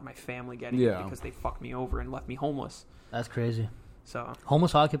don't want my family getting it because they fucked me over and left me homeless. That's crazy. So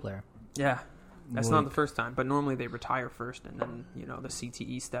homeless hockey player. Yeah. That's not the first time, but normally they retire first, and then, you know, the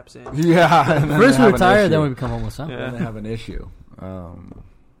CTE steps in. Yeah. First we retire, then we become homeless, huh? Then they have an issue.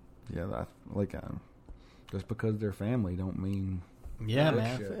 That's like, just because they're family don't mean... Yeah,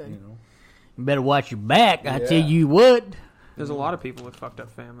 man. Shit, you know? You better watch your back. I tell you what. There's a lot of people with fucked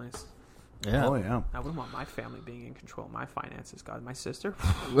up families. Yeah. Oh, yeah. I wouldn't want my family being in control of my finances. God, my sister.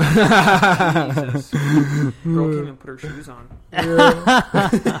 Jesus. Girl came and put her shoes on.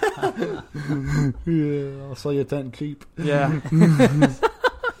 Yeah, I'll sell you a tent cheap. Yeah.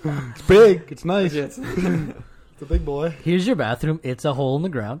 It's big. It's nice. It's a big boy. Here's your bathroom. It's a hole in the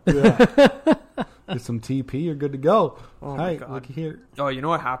ground. Yeah. Get some TP. You're good to go. Oh, my God. Look here. Oh, you know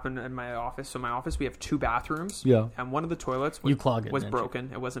what happened in my office? So my office, we have 2 bathrooms. Yeah. And one of the toilets was broken.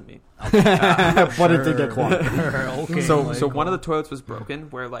 It wasn't me. But it did get clogged. Okay, so one of the toilets was broken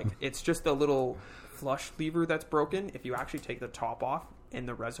where, like, it's just a little flush lever that's broken. If you actually take the top off in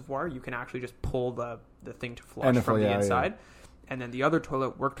the reservoir, you can actually just pull the thing to flush from the inside. Yeah. And then the other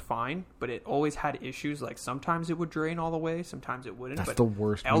toilet worked fine, but it always had issues. Like, sometimes it would drain all the way, sometimes it wouldn't. That's but the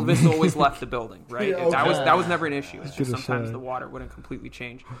worst. Elvis always left the building, right? Yeah, okay. That was never an issue. It's just sometimes the water wouldn't completely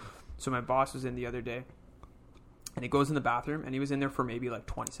change. So my boss was in the other day, And he goes in the bathroom, and he was in there for maybe like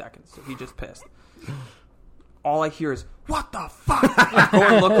 20 seconds. So he just pissed. All I hear is, what the fuck? I go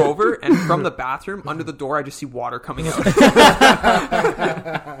and look over, and from the bathroom, under the door, I just see water coming out.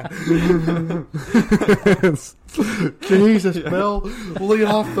 Jesus, Bill. Lay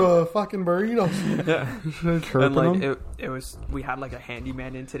off the fucking burritos. Yeah. And like, it was, we had like a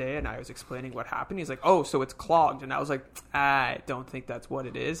handyman in today, and I was explaining what happened. He's like, oh, so it's clogged. And I was like, I don't think that's what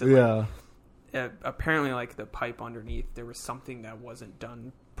it is. And yeah. Like, apparently, like, the pipe underneath, there was something that wasn't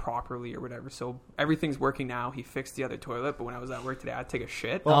done properly or whatever. So everything's working now. He fixed the other toilet, but when I was at work today, I had to take a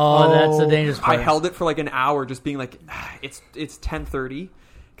shit. Oh, that's the dangerous part. I held it for like an hour, just being like, it's 10:30.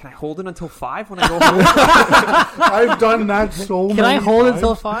 Can I hold it until 5 when I go home? I've done that so many times. Can I hold it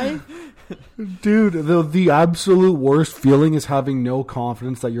until 5? Dude, the absolute worst feeling is having no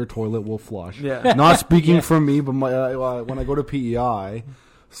confidence that your toilet will flush. Yeah. Not speaking for me, but when I go to PEI,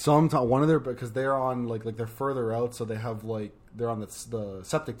 sometimes one of their, because they're on like they're further out, so they have like they're on the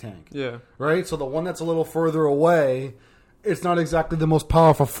septic tank. Yeah. Right. So the one that's a little further away, it's not exactly the most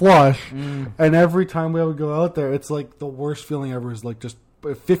powerful flush. And every time we would go out there, it's like the worst feeling ever. Is like just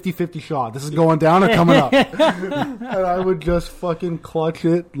 50-50 shot. This is going down or coming up. And I would just fucking clutch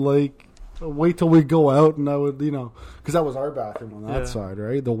it, like wait till we go out, and I would, because that was our bathroom on that side,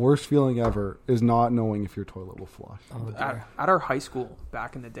 right? The worst feeling ever is not knowing if your toilet will flush. At our high school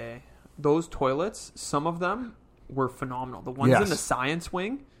back in the day, those toilets, some of them were phenomenal. The ones in the science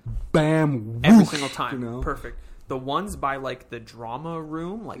wing, bam, whoosh, every single time, perfect. The ones by like the drama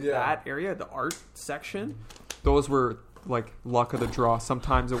room, like that area, the art section, those were like luck of the draw.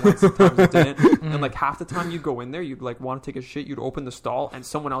 Sometimes it went, sometimes it didn't. And like half the time you go in there, you'd like want to take a shit, you'd open the stall, and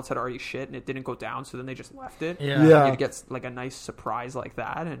someone else had already shit, and it didn't go down, so then they just left it. Yeah. You'd get like a nice surprise like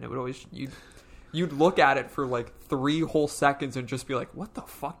that, and it would always you'd look at it for like 3 whole seconds and just be like, what the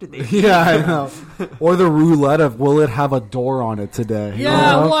fuck did they do? Yeah, I know. Or the roulette of, will it have a door on it today?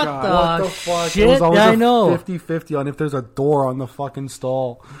 Yeah, what the fuck? Shit, it was always I know. 50-50 on if there's a door on the fucking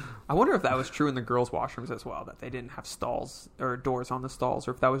stall. I wonder if that was true in the girls' washrooms as well, that they didn't have stalls or doors on the stalls,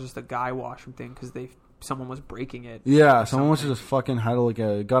 or if that was just a guy washroom thing because someone was breaking it. Yeah, someone was just fucking had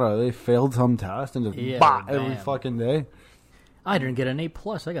they failed some test and just every fucking day. I didn't get an A+.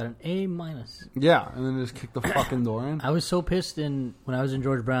 I got an A-. Yeah, and then just kick the fucking door in. I was so pissed when I was in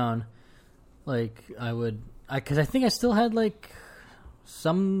George Brown, like because I think I still had like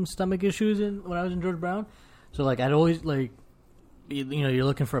some stomach issues when I was in George Brown. So like I'd always like, you're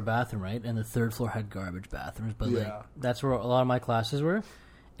looking for a bathroom, right? And the third floor had garbage bathrooms, but like that's where a lot of my classes were.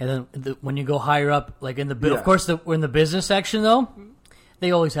 And then when you go higher up, like in the of course we're in the business section though. They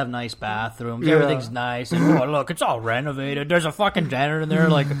always have nice bathrooms. Yeah. Everything's nice. And, look, it's all renovated. There's a fucking janitor in there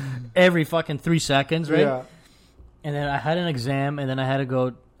like every fucking 3 seconds, right? Yeah. And then I had an exam, and then I had to go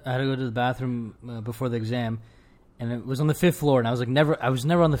to the bathroom before the exam, and it was on the 5th floor. And I was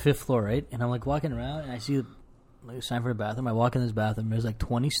never on the 5th floor, right? And I'm like walking around, and I see a sign for a bathroom. I walk in this bathroom. There's like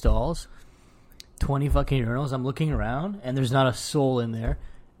 20 stalls, 20 fucking urinals. I'm looking around, and there's not a soul in there,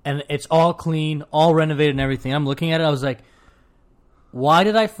 and it's all clean, all renovated, and everything. I'm looking at it. I was like, why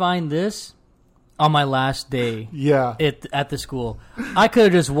did I find this on my last day at the school? I could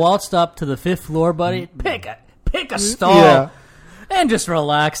have just waltzed up to the 5th floor, buddy, pick a stall, and just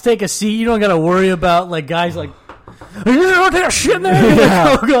relax, take a seat. You don't got to worry about like guys like, you don't take a shit in there.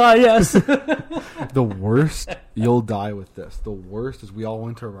 Yeah. Oh god, yes. The worst, you'll die with this. The worst is we all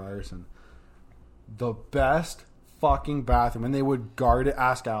went to Ryerson. The best fucking bathroom, and they would guard it.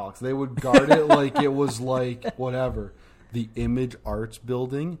 Ask Alex. They would guard it like it was like whatever. The Image Arts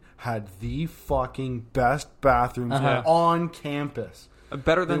building had the fucking best bathrooms on campus.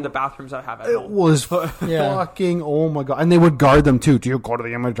 Better than the bathrooms I have at home. It was fucking, oh my god. And they would guard them too. Do you go to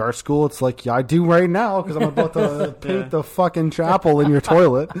the Image Arts school? It's like, yeah, I do right now because I'm about to paint the fucking chapel in your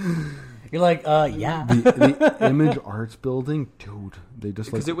toilet. You're like, yeah. The Image Arts building, dude. They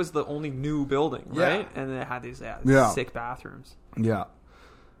just because it was the only new building, right? And it had these sick bathrooms. Yeah.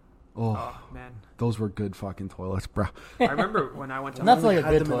 Oh man, those were good fucking toilets, bro. I remember when I went to nothing like a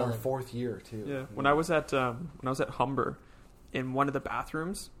good toilet. In our 4th year too. Yeah, when I was at Humber, in one of the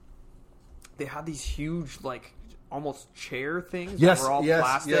bathrooms, they had these huge like almost chair things that were all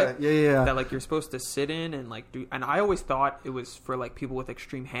plastic. Yeah. That like you're supposed to sit in and like do. And I always thought it was for like people with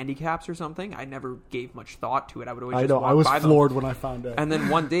extreme handicaps or something. I never gave much thought to it. I would always. I was floored when I found out. And then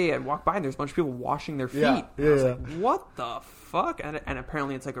one day I'd walk by and there's a bunch of people washing their feet. I was like, what the fuck? And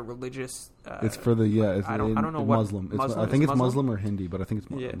apparently it's like a religious. It's for the I don't know what Muslim. I think it's Muslim or Hindi, but I think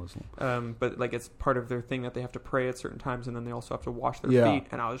it's Muslim. But like it's part of their thing that they have to pray at certain times, and then they also have to wash their feet.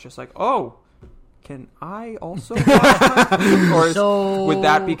 And I was just like, oh. can I also watch my or would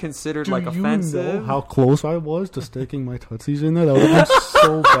that be considered like offensive? You know how close I was to sticking my Tootsies in there? That would have been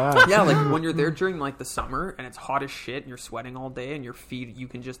so bad. Yeah, like when you're there during like the summer and it's hot as shit and you're sweating all day and your feet, you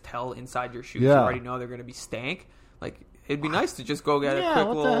can just tell inside your shoes. You already know they're going to be stank. Like it'd be nice to just go get a quick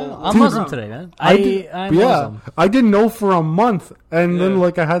little. I'm Muslim today, man. I'm Muslim. I didn't know for a month, and then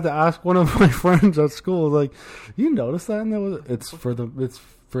like I had to ask one of my friends at school, like, "You noticed that?" And it's for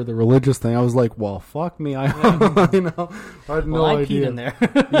the religious thing. I was like, "Well, fuck me." I had no idea. Peed in there.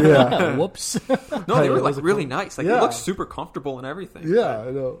 Yeah. Whoops. No, they were like really nice. Like it looked super comfortable and everything. Yeah,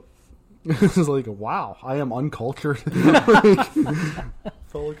 I know. It was like, wow, I am uncultured.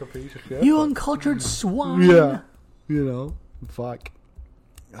 Felt like a piece of shit. You uncultured swine. Yeah. Fuck.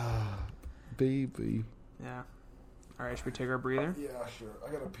 Baby. Yeah. All right, should we take our breather? Yeah, sure.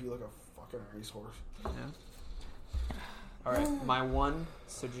 I gotta pee like a fucking racehorse. Yeah. All right, my one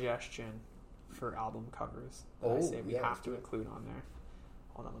suggestion for album covers that I say we have to include on there.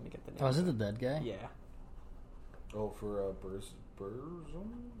 Hold on, let me get the name. Oh, is it the dead guy? Yeah. Oh, for Burzum?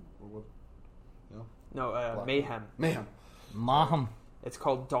 Or what? No? No, Mayhem. Maham. It's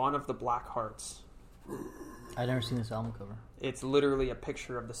called Dawn of the Black Hearts. I've never seen this album cover. It's literally a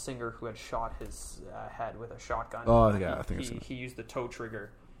picture of the singer who had shot his head with a shotgun. Oh, yeah, I think he used the toe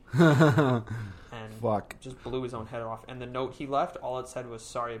trigger. And fuck. Just blew his own head off. And the note he left, all it said was,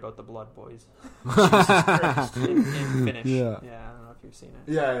 "Sorry about the blood, boys." Jesus Christ. In Finnish. Yeah. Yeah, I don't know if you've seen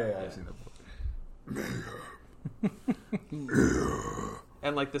it. Yeah. I've seen that.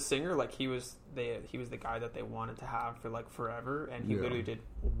 And like the singer, like he was the guy that they wanted to have for like forever, and he literally did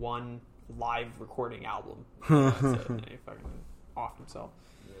one live recording album. That's it. And he fucking offed himself.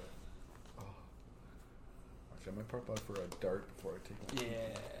 Yeah. Oh. Actually, I might pop out for a dart before I take my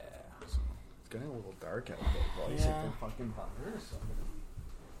It's getting a little dark out there. Yeah. Fucking thunder or something.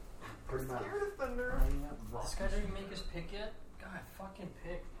 I'm scared of thunder. This guy didn't make his pick yet? God, fucking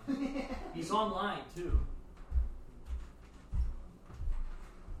pick. He's online too.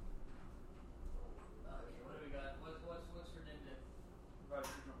 What do we got? What's for dinner?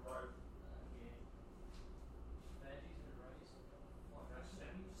 Veggies and rice. Veggies and rice? Well, I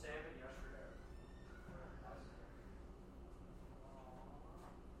sent salmon yesterday.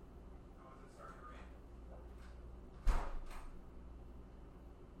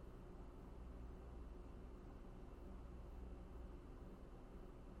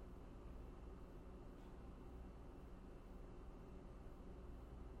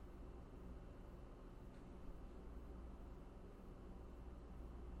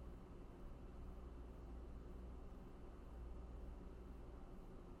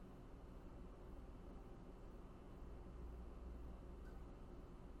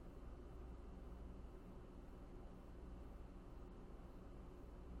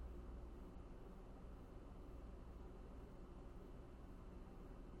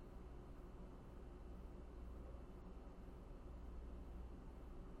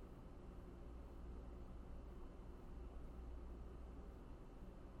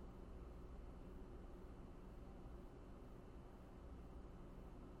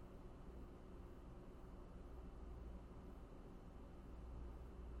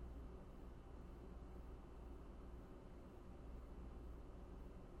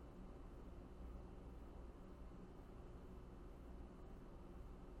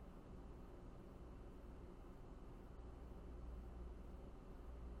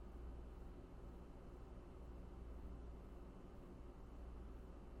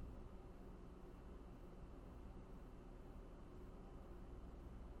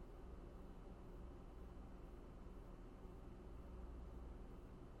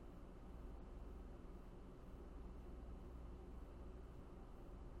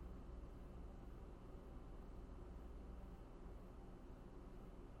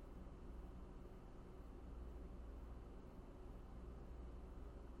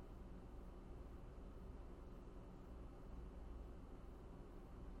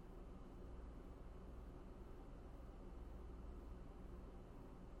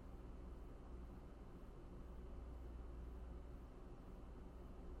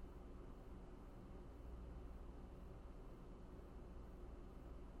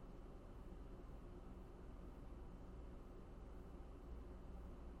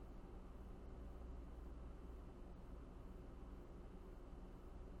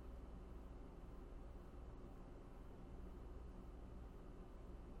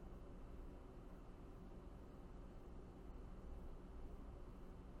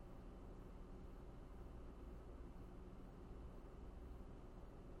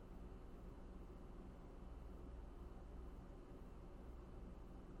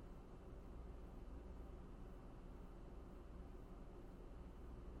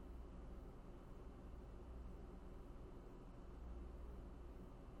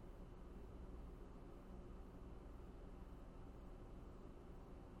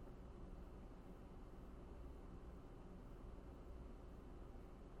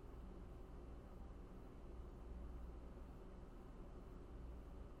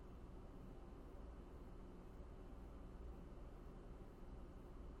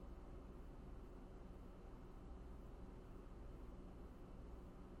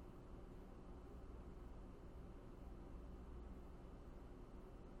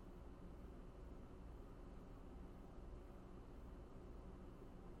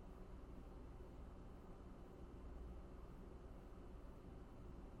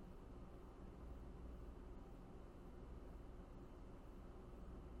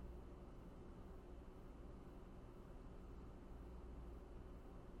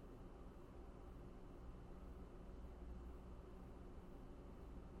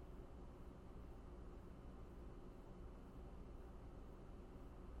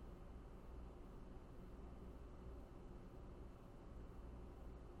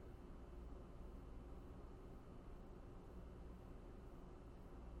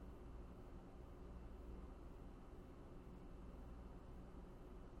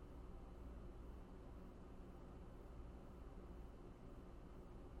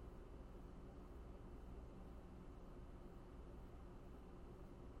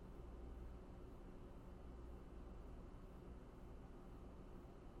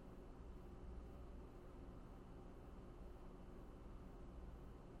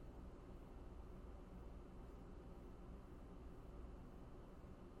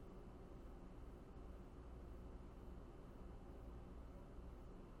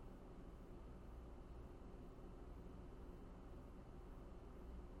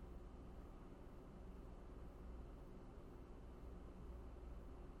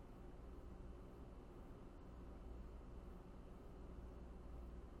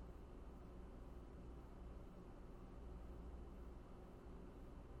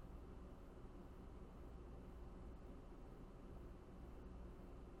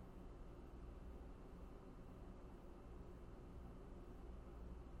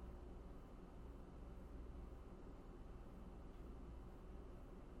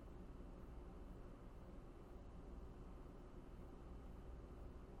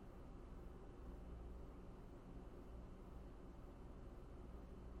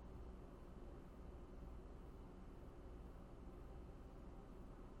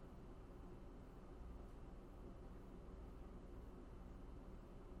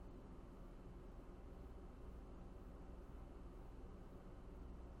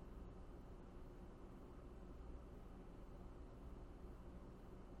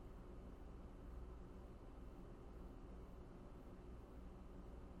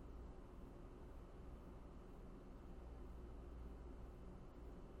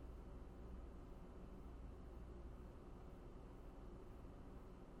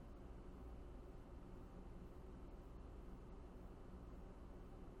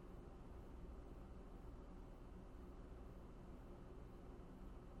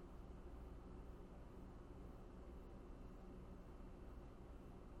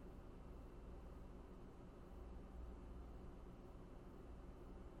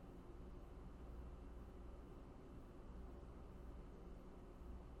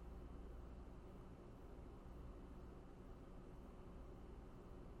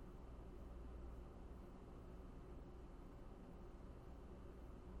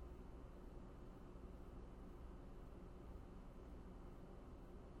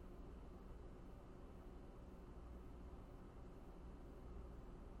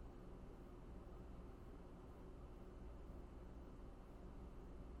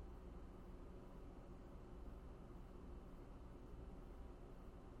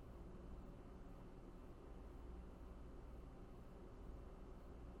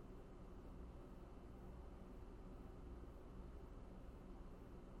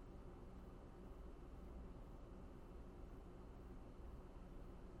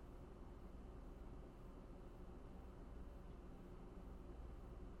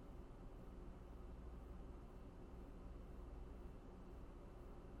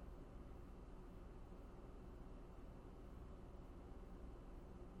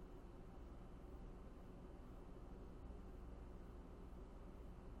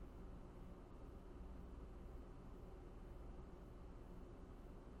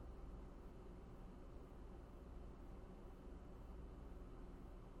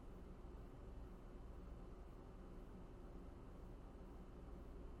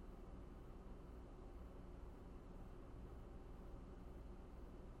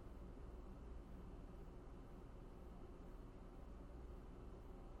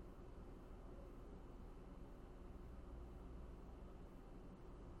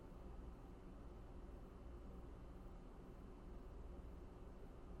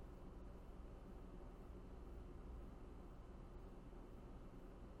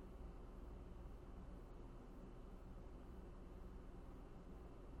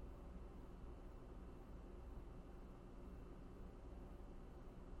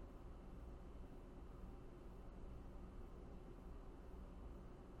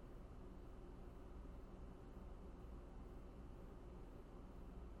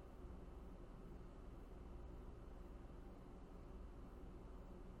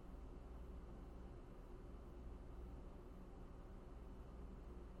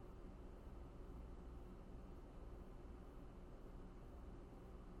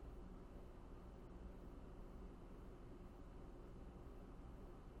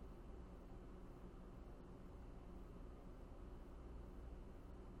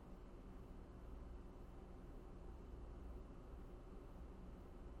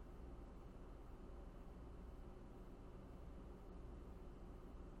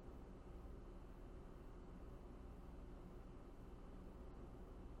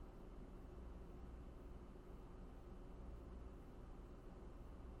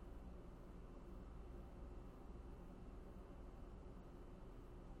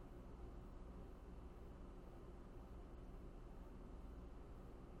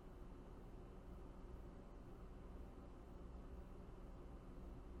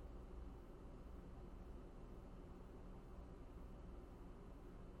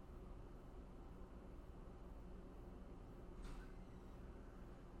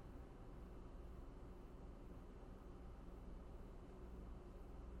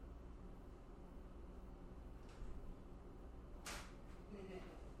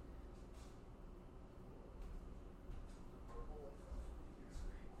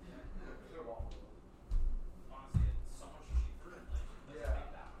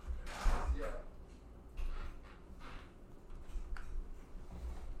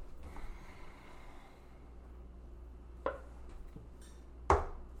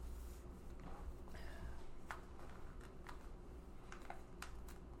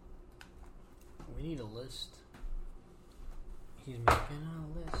 need a list. He's making a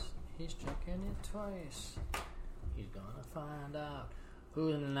list. He's checking it twice. He's gonna find out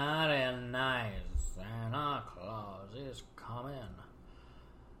who's naughty nice. Santa Claus is coming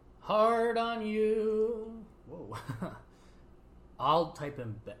hard on you. Whoa. I'll type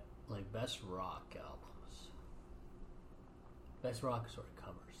in best rock albums. Best rock sort of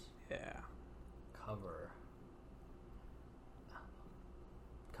covers. Yeah. Cover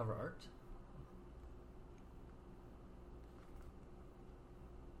art.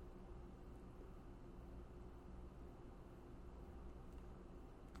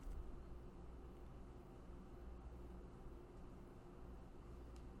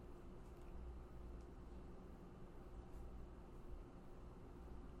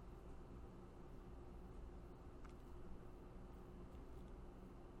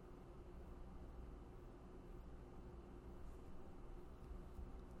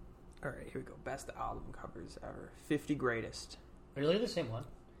 All right, here we go. Best album covers ever. 50 greatest. Really, the same one?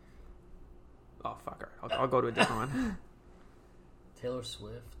 Oh fuck! All right. I'll go to a different one. Taylor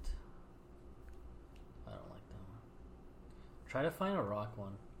Swift. I don't like that one. Try to find a rock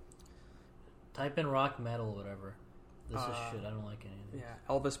one. Type in rock, metal, whatever. This is shit. I don't like any of these. Yeah,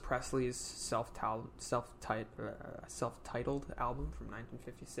 Elvis Presley's self-titled album from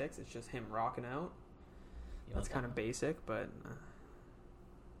 1956. It's just him rocking out. That's kind of basic, but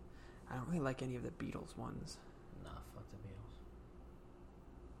I don't really like any of the Beatles ones. Nah, fuck the Beatles.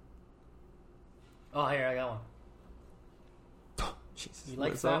 Oh, here, I got one. Oh, Jesus. You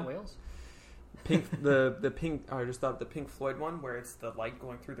like Fat Whales? The Pink. Oh, I just thought the Pink Floyd one where it's the light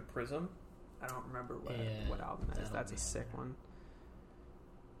going through the prism. I don't remember what album that is. That's a sick one.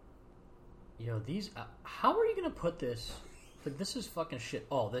 Yo, these. How are you gonna put this? Like, this is fucking shit.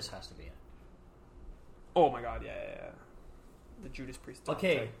 Oh, this has to be it. Oh my god, yeah. The Judas Priest.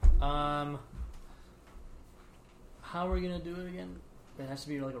 Okay, how are we gonna do it again? It has to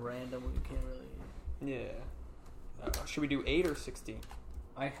be like a random. We can't really. Yeah. Should we do 8 or 16?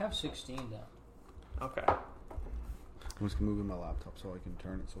 I have 16 down. Okay. I'm just moving my laptop so I can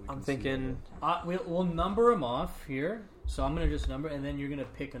turn it. I'm thinking. We'll number them off here. So I'm gonna just number, and then you're gonna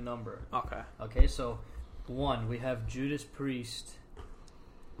pick a number. Okay. Okay. So 1, we have Judas Priest.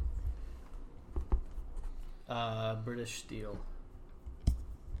 British Steel.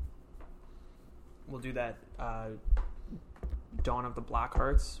 We'll do that. Dawn of the Black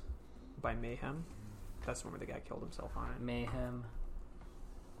Hearts by Mayhem. That's the one where the guy killed himself on it. Mayhem.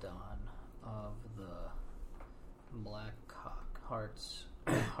 Dawn of the Black Hearts.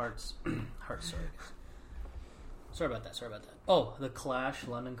 Sorry about that. Oh, The Clash,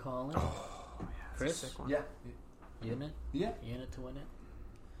 London Calling. Oh, yeah. Chris? Sick one. Yeah. You in it? Yeah. You in it to win it?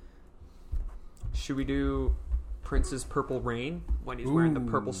 Should we do Prince's Purple Rain when he's wearing the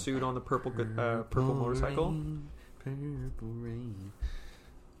purple suit on the purple motorcycle? Purple Rain.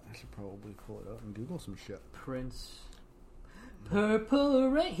 I should probably pull it up and Google some shit. Prince. Purple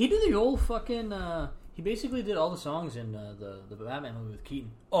Rain. He did the old fucking. He basically did all the songs in the Batman movie with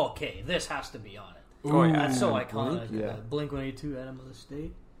Keaton. Okay, this has to be on it. Oh yeah, that's so iconic. Blink, yeah. Blink-182, Adam of the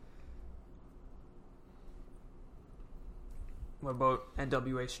State. What about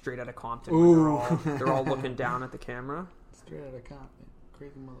NWA Straight Outta Compton? When they're all looking down at the camera. Straight Outta Compton,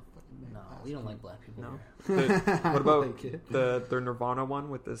 crazy motherfucking man. No, we don't like black people. No. What about the Nirvana one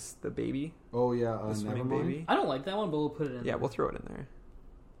with the baby? Oh yeah, the swimming baby. I don't like that one, but we'll put it in. Yeah, we'll throw it in there.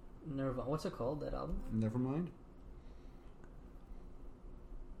 Nirvana. What's it called? That album? Nevermind.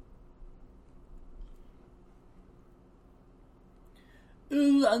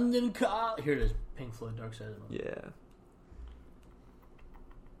 London Call. Here it is. Pink Floyd, Dark Side of the Moon. Yeah.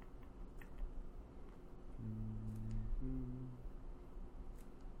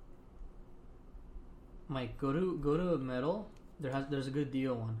 Mike, go to metal. There's a good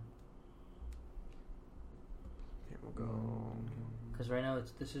deal one. Here we'll go. Because right now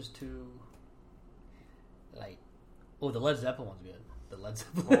this is too light. Oh, the Led Zeppelin one's good. The Led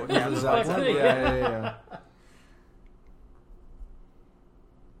Zeppelin. Oh yeah, the Zeppelin. Yeah.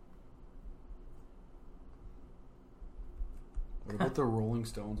 What about the Rolling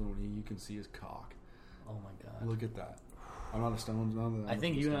Stones when you can see his cock? Oh my god! Look at that. I'm not a Stones. I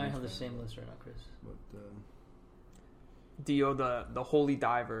think you and I have the same list right now, Chris. But Dio, the Holy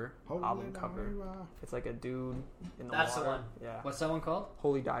Diver album cover. It's like a dude in the That's water. The one. Yeah. What's that one called?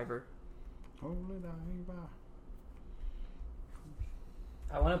 Holy Diver. Holy Diver.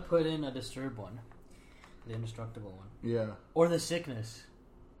 I want to put in a Disturbed one, the Indestructible one. Yeah. Or The Sickness.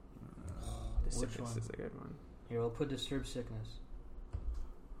 The Sickness is a good one. Here, we'll put Disturbed Sickness.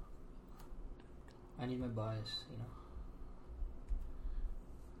 I need my bias, you know.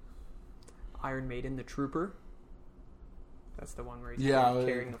 Iron Maiden, The Trooper. That's the one where he's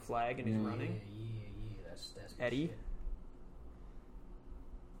carrying the flag and he's running. Yeah. That's Eddie. Shit.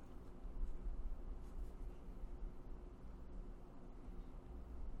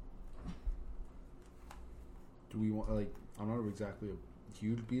 Do we want I'm not exactly a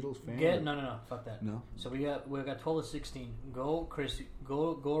huge Beatles fan. No, fuck that. No. So we got 12 to 16. Go, Chris.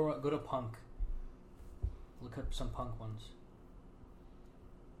 Go to punk. Look up some punk ones.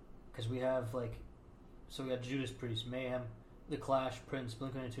 Because we have we got Judas Priest, Mayhem, The Clash, Prince,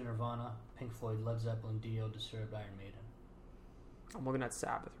 Blink-182, Nirvana, Pink Floyd, Led Zeppelin, Dio, Disturbed, Iron Maiden. I'm looking at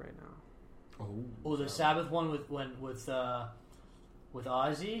Sabbath right now. Oh, the Sabbath one with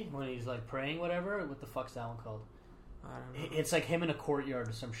Ozzy when he's praying, whatever. What the fuck's that one called? I don't know. It's like him in a courtyard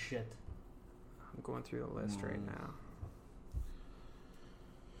or some shit. I'm going through the list right now.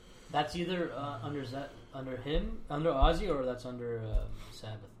 That's either under Ozzy, or that's under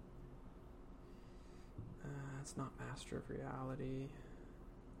Sabbath. It's not Master of Reality.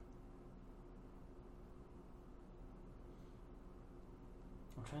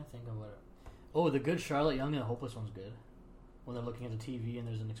 I'm trying to think of what. Oh, the Good Charlotte Young and the Hopeless one's good. When they're looking at the TV and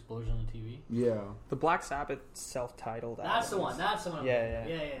there's an explosion on the TV. Yeah. The Black Sabbath self-titled. That's the one. Yeah.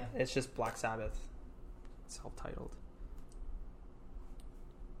 Yeah. It's just Black Sabbath self-titled.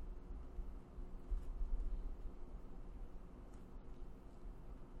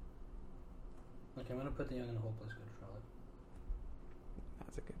 Okay, I'm gonna put the Young and the Hopeless Good Charlotte.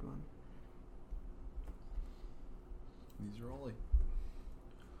 That's a good one. These are all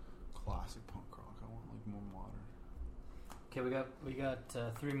classic punk rock. I want more modern. Okay, we got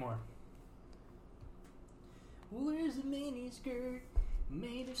 3 more. Where's the mini skirt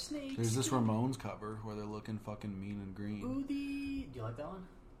made of snakes? There's this Ramones cover where they're looking fucking mean and green. Ooh, do you like that one?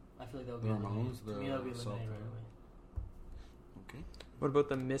 I feel like that would be the Ramones. To me, that would be eliminated right away. Okay. What about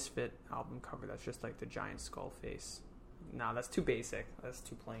the Misfit album cover? That's just the giant skull face. Nah, that's too basic. That's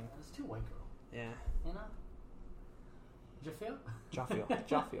too plain. That's too white girl. Yeah. You know? Jaffiel.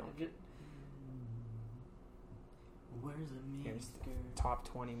 Where's the mini Here's skirt? top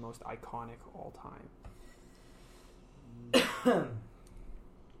 20 most iconic all time. And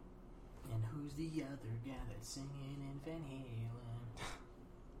who's the other guy that's singing in Van Halen?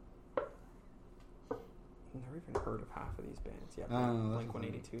 I've never even heard of half of these bands. Yeah, Blink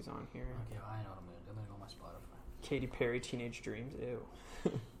 182's on here. Okay, well, I know what I'm gonna go on my Spotify. Katy Perry, Teenage Dreams. Ew.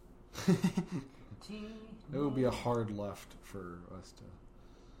 It would be a hard left for us to.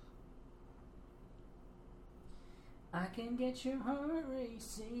 I can get your heart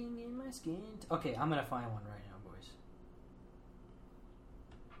racing in my skin. Okay, I'm gonna find one right now, boys.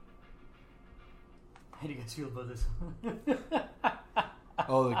 How do you guys feel about this?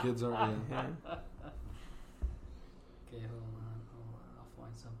 Oh, the kids are. Yeah. Okay, hold on. I'll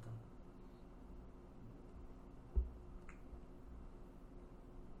find something.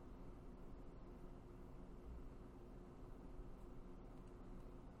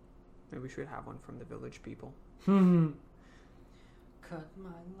 Maybe we should have one from the Village People. Cut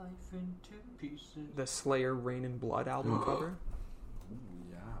my life into pieces. The Slayer Rain and Blood album cover. Ooh,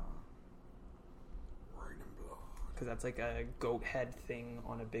 yeah. Rain and Blood. Because that's like a goat head thing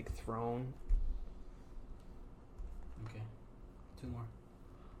on a big throne. Okay. 2 more.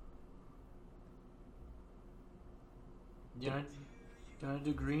 Do you want to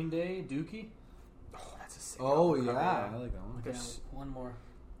do Green Day, Dookie? Oh, that's a sick Oh, album yeah. cover, I like that one. Okay, one more.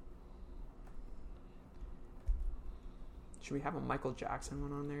 Should we have a Michael Jackson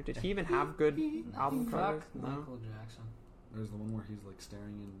one on there? Did he even have good album covers? No. Michael Jackson. There's the one where he's staring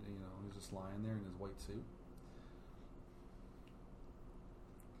and he's just lying there in his white suit.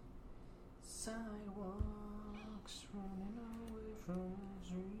 Sidewalks running away from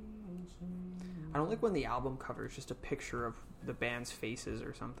dreams. I don't like when the album cover is just a picture of the band's faces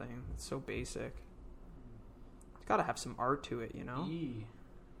or something. It's so basic. It's got to have some art to it, you know?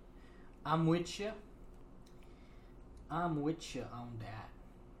 I'm with you. I'm with you on that.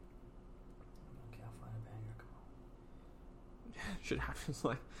 Okay, I'll find a banger. Come on. Should have just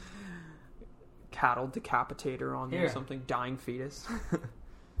cattle decapitator on there or something. Dying fetus.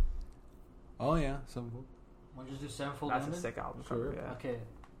 Oh yeah, Sevenfold. Want to just do Sevenfold? That's a sick album cover. Yeah. Okay.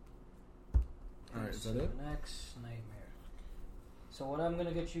 All right, is that it? Next Nightmare. So what I'm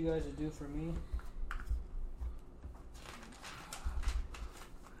gonna get you guys to do for me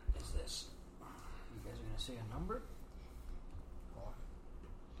is this. You guys are gonna say a number.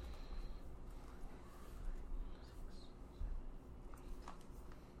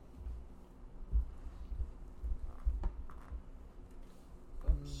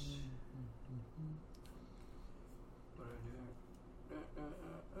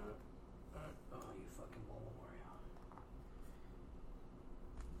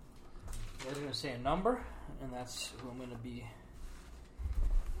 say a number, and that's who I'm going to be.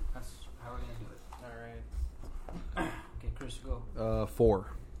 That's how we're going to do it. All right. Okay, Chris, go. 4.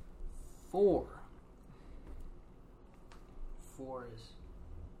 4. 4 is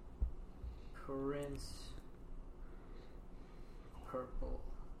Prince Purple.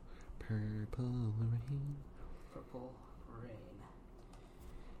 Purple rain. Purple rain.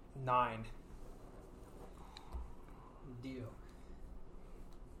 9. Dio.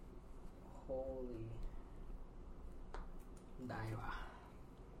 Holy Daiwa.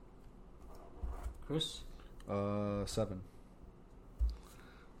 Chris? 7.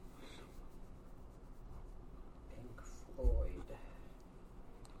 Pink Floyd.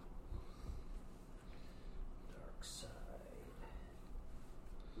 Dark Side.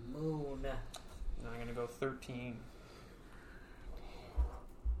 Moon. And I'm going to go 13.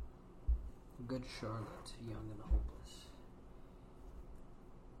 Good Charlotte. Young and Hopeless.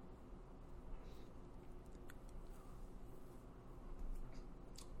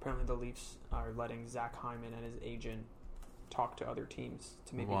 Apparently the Leafs are letting Zach Hyman and his agent talk to other teams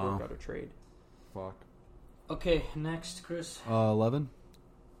to maybe work out a trade. Fuck. Okay, next, Chris. 11.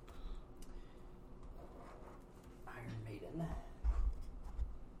 Iron Maiden.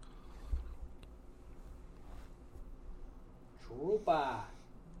 Troopa.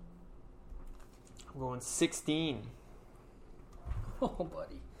 I'm going 16. Oh,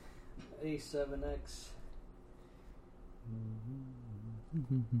 buddy. A7X.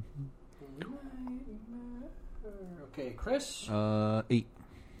 Okay, Chris. 8.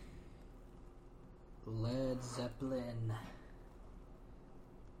 Led Zeppelin.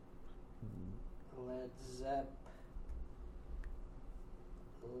 Led Zepp.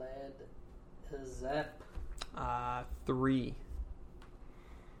 3.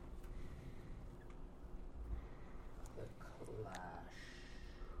 The Clash.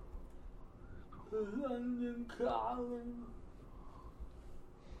 London Calling.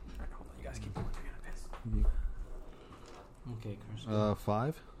 Alright, hold on. You guys keep going. I'm gonna piss. Okay, Chris.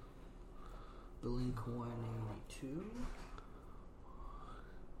 5. Blink 182.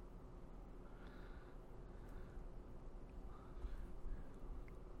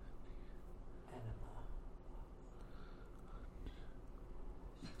 Enema.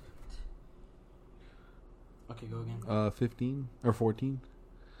 Okay, go again. 15 or 14.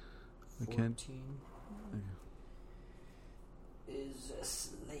 14 is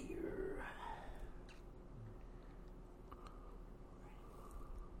Slayer.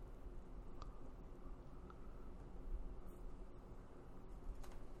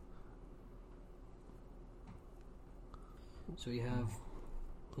 So you have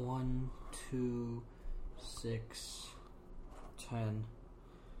 1, 2, 6, 10,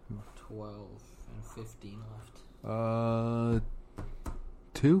 12, and 15 left.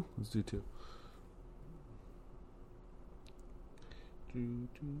 2? Let's do 2.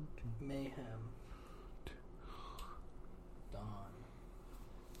 Mayhem. Dawn.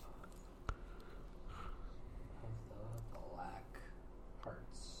 Of the Black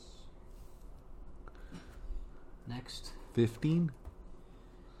Hearts. Next. 15.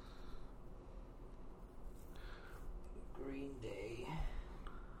 Green Day.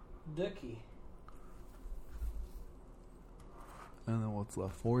 Ducky. And then what's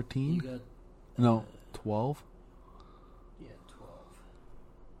left? 14? You got... No, 12. Yeah, 12.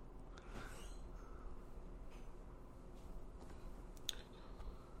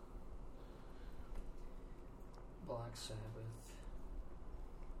 Black Sabbath.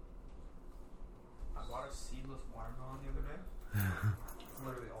 I bought a seedless watermelon the other day.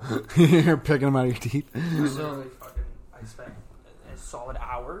 Literally all You're picking them out of your teeth. So I spent a solid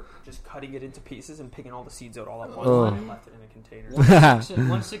hour just cutting it into pieces and picking all the seeds out all at once and left it in a container.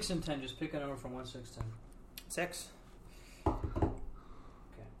 1, 6, and 10. Just pick a number from 1, 6, 10. 6. Okay.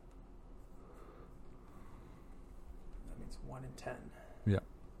 That means 1 and 10. Yeah.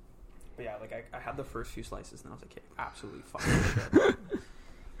 But yeah, like I had the first few slices and I was like, okay, absolutely fucking shit.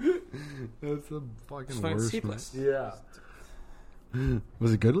 That's the fucking It's worst. seedless. Yeah.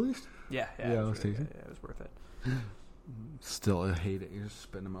 Was it good at least? Yeah, it was tasty. Yeah, it was worth it. Still, I hate it. You just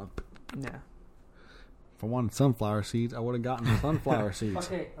spin them up. Yeah. If I wanted sunflower seeds, I would have gotten sunflower seeds.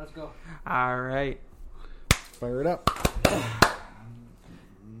 Okay, let's go. All right. Fire it up.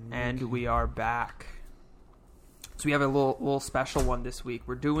 And we are back. So we have a little special one this week.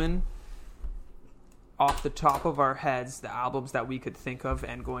 We're doing, off the top of our heads, the albums that we could think of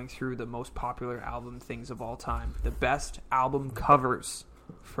and going through the most popular album things of all time. The best album covers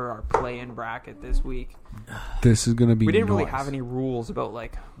for our play-in bracket this week. This is going to be We didn't really have any rules about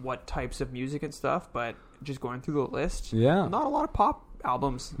like what types of music and stuff, but just going through the list. Yeah. Not a lot of pop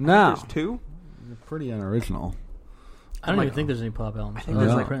albums. No. There's 2. pretty unoriginal. I don't even think there's any pop albums. I think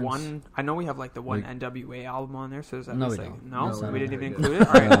there's like one. I know we have like the one NWA album on there. So is that no, we don't. No, we didn't even include it.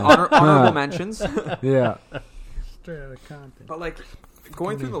 All right, honorable mentions. Yeah. But like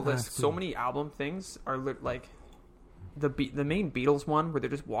going through the list, so many album things are like the main Beatles one where they're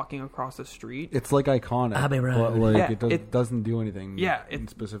just walking across the street. It's like iconic, but like it doesn't do anything. Yeah,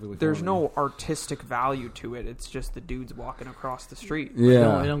 specifically. There's no artistic value to it. It's just the dudes walking across the street.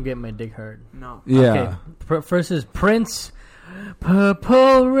 Yeah, I don't get my dick hard. No. Yeah. Okay. First is Prince,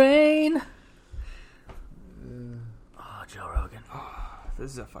 Purple Rain. Oh, Joe Rogan.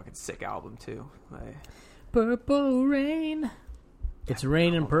 This is a fucking sick album too. Like, Purple Rain. It's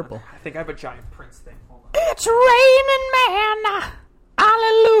raining purple. I think I have a giant Prince thing. Hold on. It's raining, man.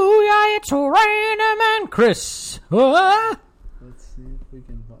 Hallelujah, it's raining, man. Chris. Let's see if we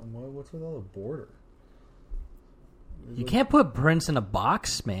can. What's with all the border? You can't put Prince in a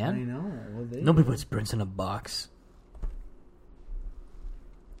box, man. I know. Well, nobody puts Prince in a box.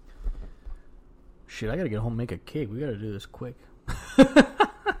 Shit, I gotta get home and make a cake. We gotta do this quick. There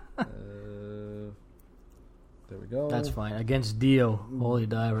we go. That's fine. Against Dio, Holy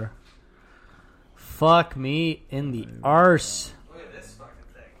Diver. Fuck me in the arse. Look at this fucking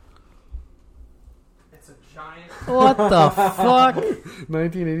thing. It's a giant. What the fuck?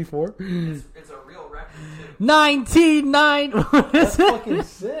 1984. It's a real record too. 1990. What is it? Fucking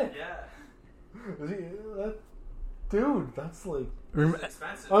sick. Yeah. Dude, that's like. It's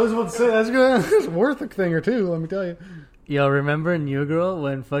expensive. I was about to say that's worth a thing or two. Let me tell you. Yo, remember New Girl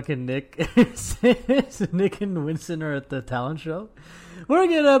when fucking Nick and Winston are at the talent show? We're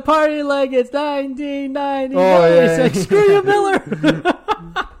gonna party like it's 1990. Oh, yeah. It's like, screw you, Miller. Okay.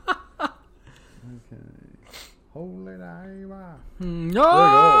 Holy Diver.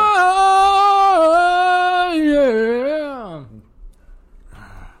 Oh, yeah.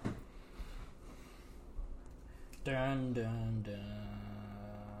 Dun, dun, dun.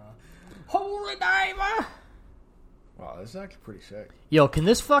 Holy Diver. Wow, this is actually pretty sick. Yo, can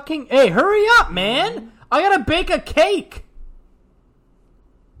this fucking... Hey, hurry up, man! I gotta bake a cake!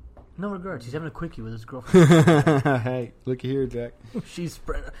 No regards. He's having a quickie with his girlfriend. Hey, look here, Jack. She's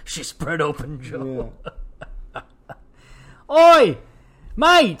spread open, Joe. Yeah. Oi!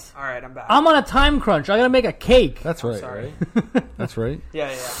 Mate! Alright, I'm back. I'm on a time crunch. I gotta make a cake. That's right, sorry. right? That's right?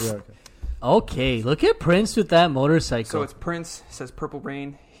 Yeah. Okay. Okay, look at Prince with that motorcycle. So it's Prince, says Purple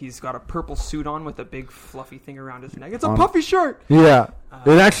Rain. He's got a purple suit on with a big fluffy thing around his neck. It's a puffy shirt! Yeah.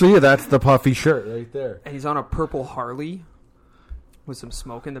 It actually, that's the puffy shirt right there. And he's on a purple Harley with some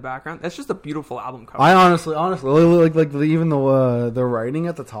smoke in the background. That's just a beautiful album cover. I honestly, like even the writing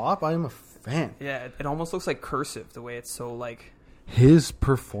at the top, I'm a fan. Yeah, it almost looks like cursive, the way it's so like... His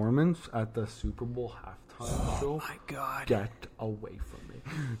performance at the Super Bowl halftime show. Oh my god. Get away from me.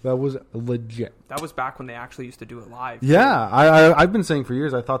 That was legit. That was back when they actually used to do it live. Yeah, I've been saying for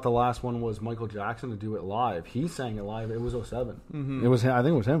years, I thought the last one was Michael Jackson to do it live. He sang it live. It was 07. Mm-hmm. It was, I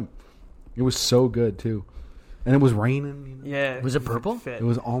think it was him. It was so good, too. And it was raining. You know? Yeah. Was it purple? It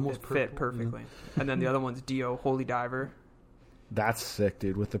was almost purple. Fit perfectly. And then the other one's Dio, Holy Diver. That's sick,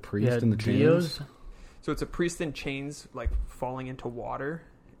 dude, with the priest and the chains. So it's a priest in chains, like, falling into water,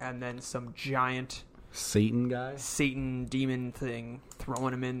 and then some giant... Satan demon thing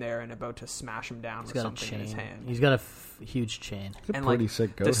throwing him in there and about to smash him down with something in his hand. He's got a huge chain. It's a pretty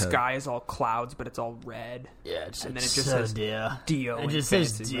sick goat the head. sky is all clouds, but it's all red. Yeah, and then it just says Dio. It just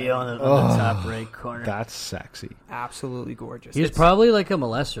says Dio on the top right corner. That's sexy. Absolutely gorgeous. He's probably like a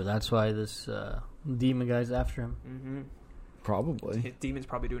molester. That's why this demon guy's after him. Mm-hmm. Probably. Demon's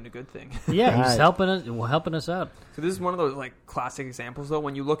probably doing a good thing. Yeah, he's helping us out. So this is one of those like classic examples though.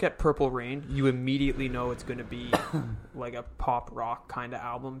 When you look at Purple Rain, you immediately know it's going to be like a pop rock kind of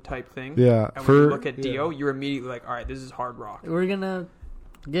album type thing. Yeah. And when you look at Dio, you're immediately like, all right, this is hard rock. We're going to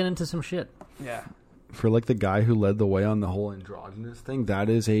get into some shit. Yeah. For like the guy who led the way on the whole androgynous thing, that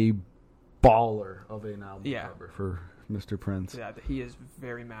is a baller of an album cover for Mr. Prince. Yeah, he is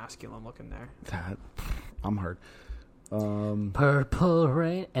very masculine looking there. I'm hard. Purple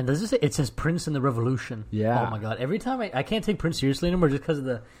Rain, and does it say it says Prince and the Revolution? Yeah. Oh my god! Every time I can't take Prince seriously anymore just because of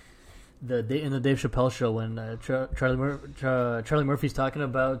in the Dave Chappelle show when Charlie Murphy's talking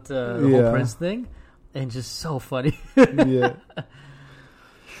about the whole Prince thing, and just so funny. Yeah.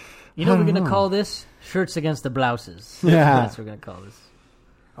 You know what we're gonna call this? Shirts against the blouses. Yeah. That's what we're gonna call this.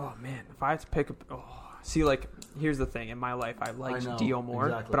 Oh man, if I had to pick up, see, like, here's the thing. In my life, I liked Dio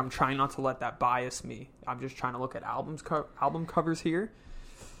more, but I'm trying not to let that bias me. I'm just trying to look at album covers here.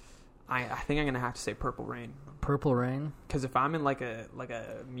 I think I'm gonna have to say Purple Rain. Purple Rain. Because if I'm in like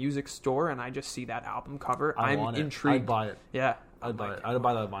a music store and I just see that album cover, I'm intrigued. I'd buy it. Yeah, I'd buy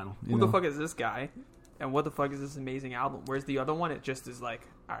that vinyl. Who the fuck is this guy? And what the fuck is this amazing album? Whereas the other one, it just is like,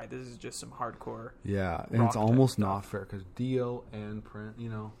 all right, this is just some hardcore. Yeah, and it's almost not fair because Dio and Prince,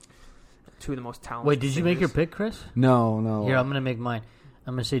 two of the most talented. Wait, did singers. you make your pick, Chris? No. Here, I'm gonna make mine.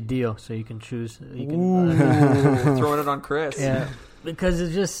 I'm gonna say Dio, so you can choose. You can throwing it on Chris. Yeah, because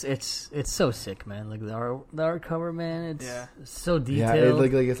it's so sick, man. Like the art cover, man. It's so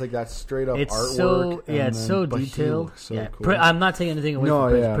detailed. Yeah, it's like that straight up it's artwork. It's so detailed. So cool. I'm not taking anything away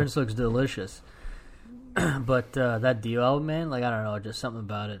from Prince. Prince looks delicious. But that Dio album, man, like I don't know, just something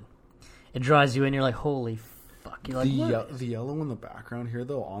about it. It draws you in. You're like, holy fuck! You're like, the yellow in the background here,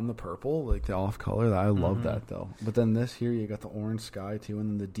 though, on the purple, like the off color. I love that though. But then this here, you got the orange sky too, and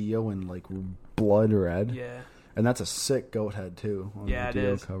then the Dio in like blood red. Yeah, and that's a sick goat head too on the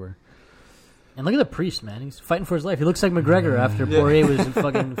Dio cover. And look at the priest, man. He's fighting for his life. He looks like McGregor after Poirier was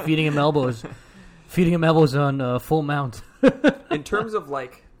fucking feeding him elbows on full mount. In terms of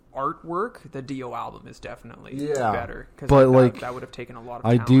like artwork, the Dio album is definitely better. But that would have taken a lot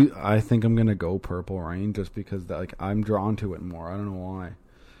of talent. I think I'm gonna go Purple Rain just because I'm drawn to it more. I don't know why.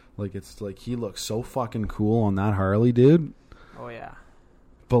 Like it's like he looks so fucking cool on that Harley, dude. Oh yeah.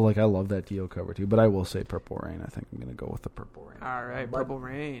 But like I love that Dio cover too. But I will say Purple Rain. I think I'm gonna go with the Purple Rain. All right, Purple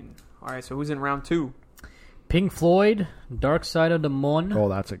Rain. All right, so who's in round 2? Pink Floyd, Dark Side of the Moon. Oh,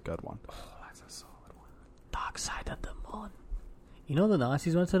 that's a good one. Oh, that's a solid one. Dark Side of the Moon. You know the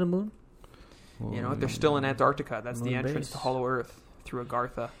Nazis went to the moon? Well, you know, they're still in Antarctica. That's the entrance to Hollow Earth through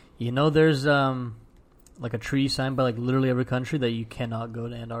Agartha. You know there's like a treaty signed by like literally every country that you cannot go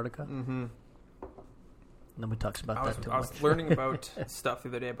to Antarctica? Mm-hmm. Nobody talks about that too much. I was learning about stuff the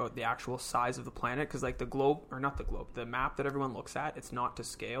other day about the actual size of the planet because like the map that everyone looks at, it's not to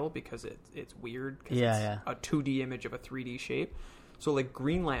scale because it's weird because it's a 2D image of a 3D shape. So like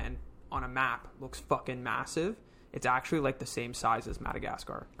Greenland on a map looks fucking massive. It's actually like the same size as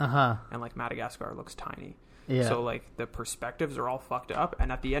Madagascar. And like Madagascar looks tiny. Yeah. So like the perspectives are all fucked up.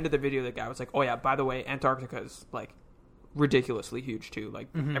 And at the end of the video, the guy was like, "Oh yeah, by the way, Antarctica is like ridiculously huge too. Like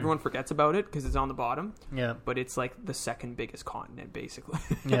everyone forgets about it because it's on the bottom. Yeah. But it's like the second biggest continent basically.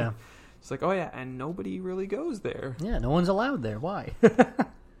 Yeah. It's like, oh yeah, and nobody really goes there. Yeah, no one's allowed there. Why?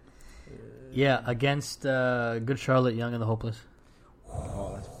 Yeah, against Good Charlotte, Young and the Hopeless.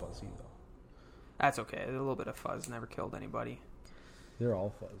 Oh, that's fuzzy though. That's okay. A little bit of fuzz never killed anybody. They're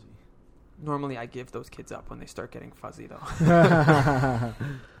all fuzzy. Normally, I give those kids up when they start getting fuzzy, though. That's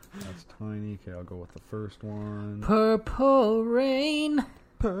tiny. Okay, I'll go with the first one. Purple Rain.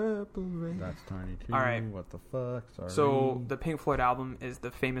 Purple Rain. That's tiny, too. All right. What the fuck? Sorry. So, the Pink Floyd album is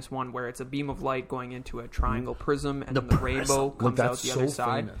the famous one where it's a beam of light going into a triangle prism, and then the rainbow comes out the other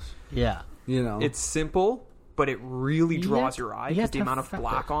side. Famous. Yeah. You know. It's simple, but it really draws your eye because the amount of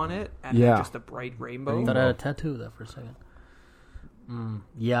black on it and then just a bright rainbow. I thought I had a tattoo of that for a second.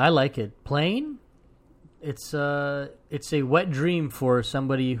 Yeah, I like it. Plain. It's a wet dream for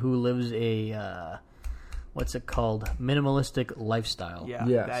somebody who lives a what's it called? Minimalistic lifestyle. Yeah,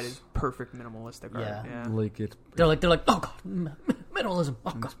 yes. That is perfect minimalistic art. Yeah. Like they're like oh god, minimalism.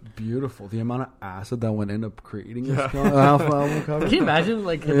 Oh god, it's beautiful. The amount of acid that went into creating this album cover. Can you imagine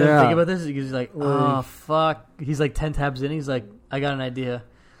like think about this? He's like, oh fuck. He's like 10 tabs in. He's like, I got an idea.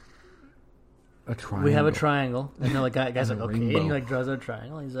 A triangle. We have a triangle, and they're like, guys, like, okay. Rainbow. And he like draws out a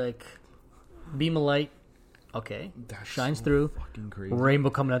triangle. He's like, beam of light, okay, that shines so through. Fucking crazy. Rainbow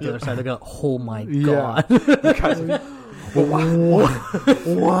coming out the other side. They go, oh my god!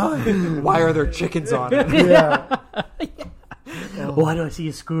 Why are there chickens on it? Yeah. Why do I see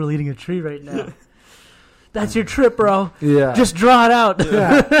a squirrel eating a tree right now? That's your trip, bro. Yeah. Just draw it out.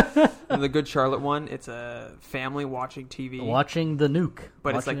 Yeah. And the Good Charlotte one, it's a family watching TV. Watching the nuke.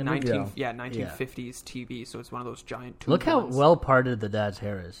 But it's like 1950s TV, so it's one of those giant tube Look how ones. well parted the dad's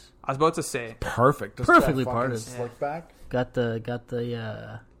hair is. I was about to say. Perfect. Perfectly parted. Slick back. Got the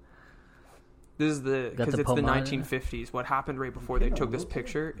This is because it's the 1950s. What happened right before they took this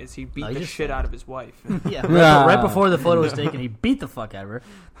picture is he beat the shit out of his wife. Yeah, right before the photo was taken, he beat the fuck out of her.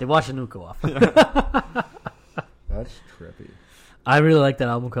 They watched the nuke go off. That's trippy. I really like that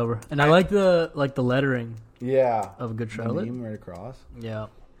album cover, and I like the lettering. Yeah, of Good Charlotte. The name right across. Yeah.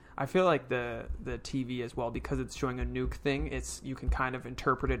 I feel like the TV as well, because it's showing a nuke thing, you can kind of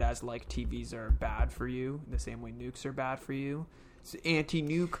interpret it as like TVs are bad for you, the same way nukes are bad for you. It's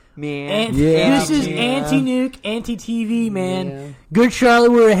anti-nuke, man. This is anti-nuke, anti-TV, man. Yeah. Good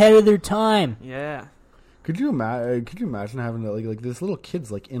Charlotte were ahead of their time. Yeah. Could you imagine having like this little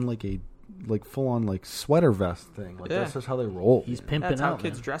kid's like in like a like full on like sweater vest thing. Like that's just how they roll. He's pimping That's how out,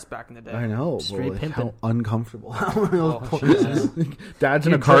 kids dressed back in the day. I know. Straight pimping. How uncomfortable. Dad's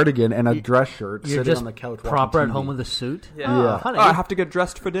in You're a cardigan and a dress shirt You're sitting just on the couch proper watching at TV. home with a suit. Yeah. Honey, I have to get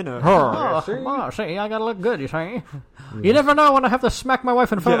dressed for dinner. see, I gotta look good, you see. You never know when I have to smack my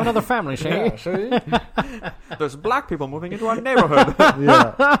wife in front of another family, see? There's black people moving into our neighborhood.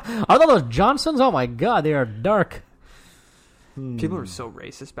 Are those Johnsons? Oh my god, they are dark. People were so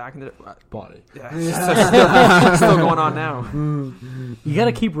racist back in the Body. Yeah, it's still going on now. You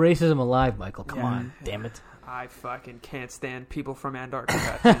gotta keep racism alive, Michael. Come on, damn it. I fucking can't stand people from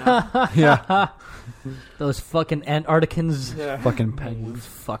Antarctica. You know? Yeah. Those fucking Antarcticans. Yeah. Fucking penguins.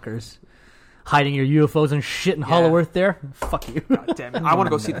 Fuckers. Hiding your UFOs and shit in Hollow Earth there. Fuck you. God damn it. I want to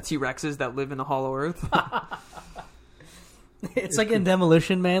go see the T-Rexes that live in the Hollow Earth. It's like in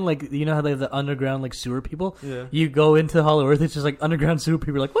Demolition Man, like, you know how they have the underground, like, sewer people? Yeah. You go into Hollow Earth, it's just like underground sewer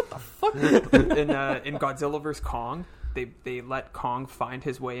people. You're like, what the fuck? In Godzilla vs. Kong, they let Kong find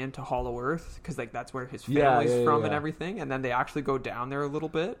his way into Hollow Earth because like that's where his family's from and everything, and then they actually go down there a little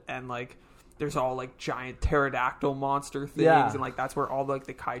bit and like there's all like giant pterodactyl monster things and like that's where all like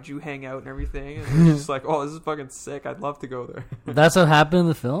the kaiju hang out and everything, and it's just like, oh, this is fucking sick. I'd love to go there. That's what happened in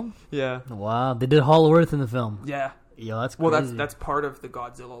the film? Yeah. Wow. They did Hollow Earth in the film. Yeah. Yo, that's crazy. Well, that's part of the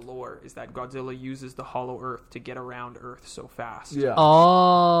Godzilla lore, is that Godzilla uses the Hollow Earth to get around Earth so fast. Yeah.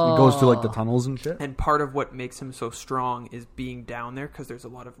 Oh. He goes through like the tunnels and shit. And part of what makes him so strong is being down there because there's a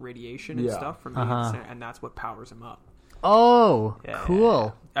lot of radiation and stuff from being there, and that's what powers him up. Oh,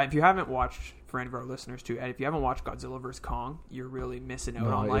 cool. If you haven't watched, for any of our listeners too, Ed, if you haven't watched Godzilla vs. Kong, you're really missing out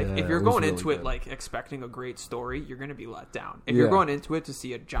on life. If you're going into it like expecting a great story, you're going to be let down. If you're going into it to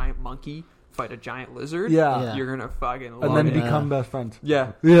see a giant monkey fight a giant lizard, you're gonna fucking love and then it. become best friends.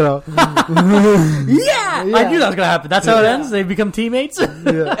 Yeah. You know. I knew that was gonna happen. That's how it ends. They become teammates.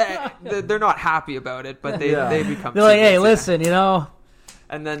 They're not happy about it, but they become. They're like, hey, listen, you know,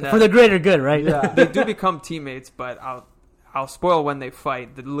 and then for the greater good, right? Yeah. They do become teammates, but I'll spoil when they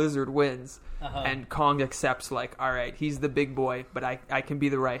fight. The lizard wins, and Kong accepts like, all right, he's the big boy, but I can be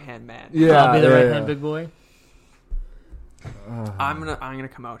the right hand man. Yeah, I'll be the right hand big boy. I'm gonna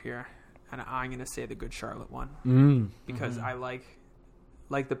come out here. And I'm gonna say the Good Charlotte one because I like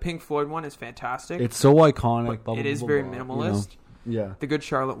the Pink Floyd one is fantastic. It's so iconic. But it is very minimalist. You know? Yeah. The Good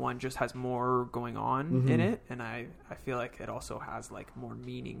Charlotte one just has more going on in it, and I feel like it also has like more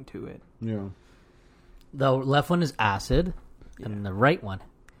meaning to it. Yeah. The left one is acid, and the right one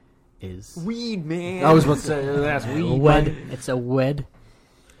is weed, man. I was about to say that's weed. Wed. It's a wed.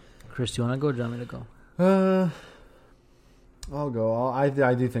 Chris, do you want to go? Or do you want me to go? I'll go. I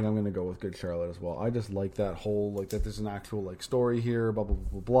do think I'm going to go with Good Charlotte as well. I just like that whole, like, that there's an actual, like, story here, blah, blah,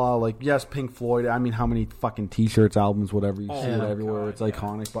 blah, blah. Like, yes, Pink Floyd. I mean, how many fucking T-shirts, albums, whatever, you see it everywhere. It's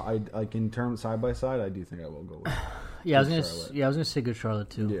iconic. But, I like, in terms side by side, I do think I will go with I was going to say Good Charlotte,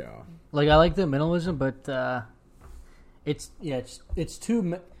 too. Yeah. Like, I like the minimalism, but it's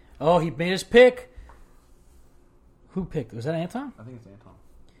too... Oh, he made his pick. Who picked? Was that Anton? I think it's Anton.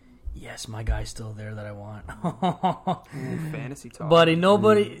 Yes, my guy's still there that I want. Fantasy talk. Buddy,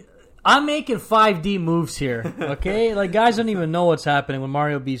 nobody... I'm making 5D moves here, okay? Like, guys don't even know what's happening when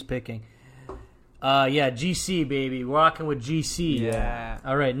Mario B's picking. GC, baby. We're rocking with GC. Yeah.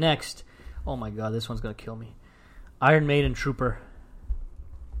 All right, next. Oh, my God, this one's going to kill me. Iron Maiden Trooper.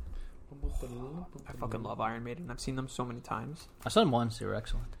 I fucking love Iron Maiden. I've seen them so many times. I saw them once. They were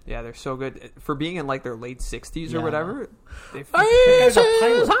excellent. Yeah, they're so good. For being in, like, their late 60s or whatever. It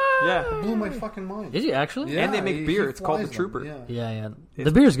blew my fucking mind. Did you actually? Yeah, and they make beer. It's called the Trooper. Yeah.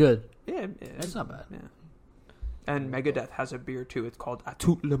 The beer's good. Yeah. It's not bad. Yeah. And Megadeth has a beer, too. It's called A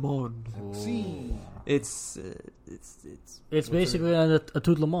Tout Le Monde. It's basically a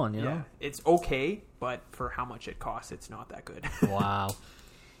Tout Le Monde, you know? Yeah. It's okay, but for how much it costs, it's not that good. Wow.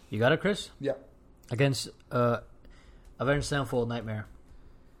 You got it, Chris? Yeah. Against Avenged Sevenfold Nightmare.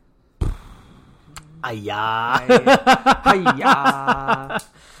 Ayah.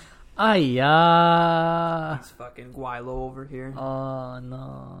 It's fucking Guaylo over here. Oh,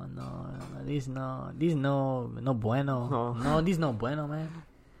 no. These no bueno. No, these no bueno, man.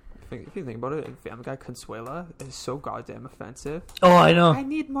 If you think about it, Family Guy Consuela is so goddamn offensive. Oh, I know. I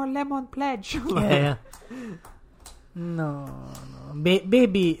need more lemon pledge. Yeah. No.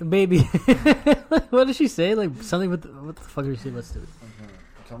 Baby. What did she say? Like something with what the fuck did she say? Let's do it.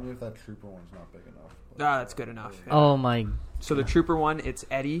 Tell me if that Trooper one's not big enough. That's good enough. Yeah. Oh my. So the Trooper one, it's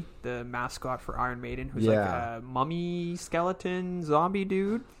Eddie, the mascot for Iron Maiden, who's like a mummy skeleton zombie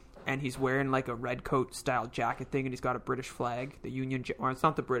dude, and he's wearing like a red coat style jacket thing, and he's got a British flag, the Union, or it's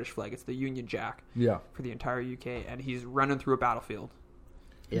not the British flag, it's the Union Jack. Yeah. For the entire UK, and he's running through a battlefield.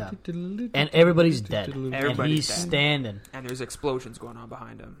 Yeah. And everybody's dead. And he's standing. And there's explosions going on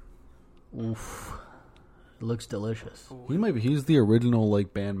behind him. Oof. It looks delicious. He's the original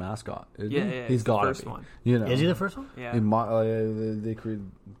like band mascot. Yeah, he's got the first one. You know. Is he the first one? Yeah. They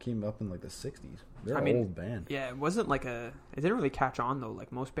came up in like the 60s. They're an old band. Yeah, it wasn't like it didn't really catch on though.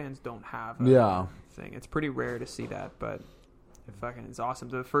 Like most bands don't have a thing. It's pretty rare to see that, but it's awesome.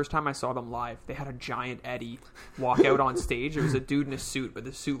 The first time I saw them live, they had a giant Eddie walk out on stage. There was a dude in a suit, but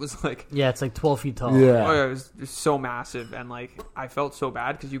the suit was like... Yeah, it's like 12 feet tall. Yeah. Oh, yeah, it was so massive, and like I felt so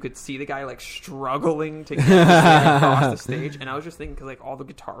bad because you could see the guy like struggling to get across the stage, and I was just thinking because like all the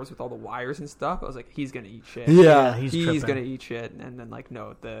guitars with all the wires and stuff, I was like, he's gonna eat shit. Yeah, he's gonna eat shit, and then like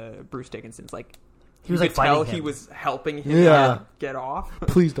no, the Bruce Dickinson's like... He was like fighting him. He was helping him get off.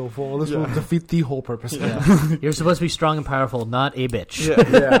 Please don't fall. This will defeat the whole purpose. Yeah. You're supposed to be strong and powerful, not a bitch.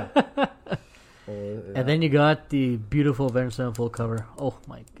 Yeah. And then you got the beautiful Avenged Sevenfold cover. Oh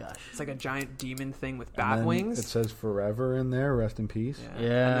my gosh. It's like a giant demon thing with bat wings. It says forever in there. Rest in peace.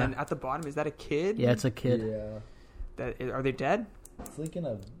 Yeah. And then at the bottom, is that a kid? Yeah, it's a kid. Yeah. Are they dead? It's like in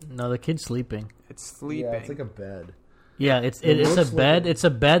a... No, the kid's sleeping. It's sleeping. Yeah, it's like a bed. Yeah, it's a bed. It's a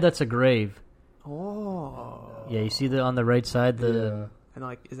bed that's a grave. Oh. Yeah, you see on the right side and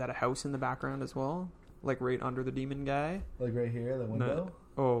like, is that a house in the background as well? Like right under the demon guy? Like right here, the window?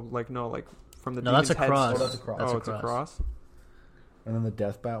 No. Like from the demon's head. Cross. Oh, that's a cross. It's a cross. And then the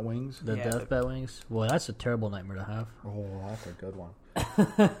death bat wings. The death bat wings. Well, that's a terrible nightmare to have. Oh, that's a good one.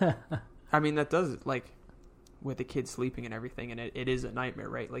 I mean, that does like with the kid sleeping and everything, and it is a nightmare,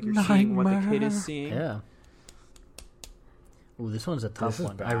 right? Like you're seeing what the kid is seeing. Yeah. Ooh, this one's a tough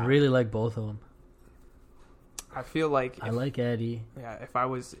one. Bad. I really like both of them. I feel like... I like Eddie. Yeah, if I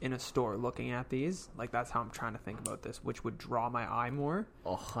was in a store looking at these, like that's how I'm trying to think about this, which would draw my eye more.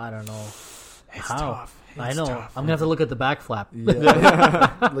 Oh, I don't know. It's tough. I know. Tough. I'm going to have to look at the back flap.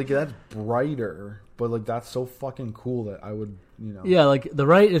 Yeah. Like, that's brighter, but like that's so fucking cool that I would, you know... Yeah, like the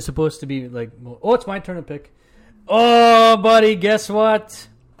right is supposed to be like... Oh, it's my turn to pick. Oh, buddy, guess what?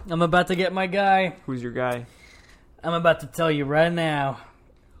 I'm about to get my guy. Who's your guy? I'm about to tell you right now.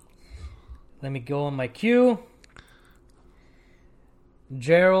 Let me go on my cue.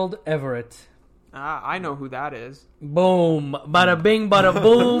 Gerald Everett. I know who that is. Boom. Bada bing, bada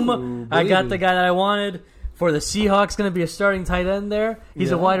boom. Ooh, I got the guy that I wanted. For the Seahawks, going to be a starting tight end there.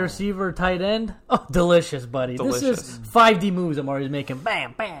 He's a wide receiver tight end. Oh, delicious, buddy. Delicious. This is 5D moves I'm already making.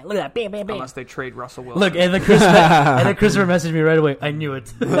 Bam, bam. Look at that. Bam, bam, bam. Unless they trade Russell Wilson. Look, and then Christopher messaged me right away. I knew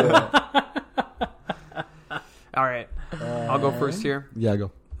it. All right. I'll go first here. Yeah,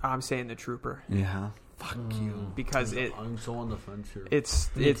 go. I'm saying the Trooper. Yeah. Fuck you. Because I'm so on the fence here. It's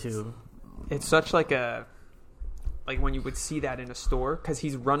such like a... Like when you would see that in a store, because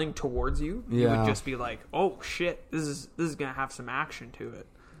he's running towards you, you would just be like, "Oh shit, this is gonna have some action to it."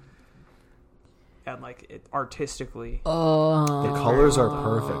 And like it artistically, the colors are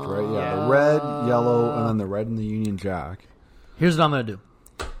perfect, right? Yeah, the red, yellow, and then the red in the Union Jack. Here's what I'm gonna do.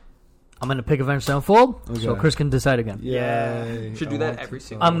 I'm gonna pick Avenged Sevenfold, so Chris can decide again. Yeah, should do that every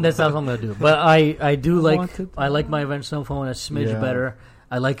single. That's what I'm gonna do. But I do like my Avenged Sevenfold a smidge better.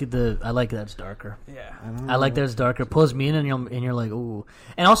 I like it that it's darker. Yeah. I like that it's darker. It pulls me in and you're like, ooh.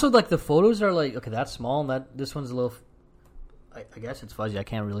 And also like the photos are like, okay, that's small and this one's a little I guess it's fuzzy. I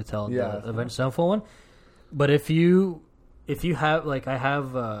can't really tell the Avenged Sevenfold one. But if you have like I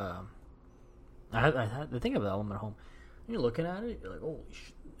think of the album at home. And you're looking at it, you're like, holy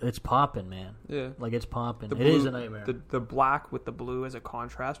shit. It's popping, man. Yeah. Like it's popping. It is a nightmare. The black with the blue as a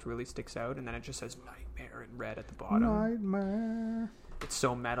contrast really sticks out, and then it just says nightmare in red at the bottom. Nightmare. It's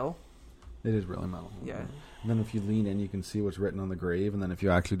so metal. It is really metal. Yeah. And then if you lean in, you can see what's written on the grave. And then if you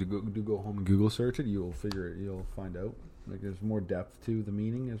actually do go home and Google search it, you'll find out. Like there's more depth to the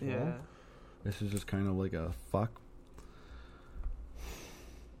meaning as well. This is just kind of like a fuck.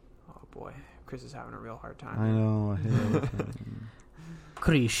 Oh boy, Chris is having a real hard time. I know. I hate it.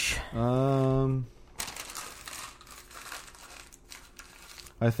 Krish.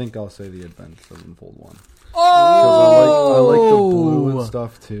 I think I'll say the Avenged Sevenfold one. Oh! I like the blue and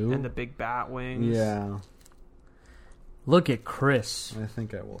stuff too. And the big bat wings. Yeah. Look at Chris. I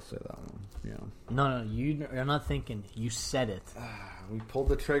think I will say that one. Yeah. No, you're not thinking. You said it. We pulled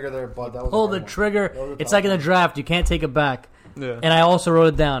the trigger there, bud. That was pull the trigger. It's like in the draft. You can't take it back. Yeah. And I also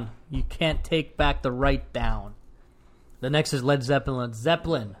wrote it down. You can't take back the write down. The next is Led Zeppelin. Led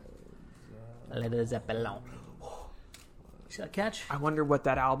Zeppelin. See that catch? I wonder what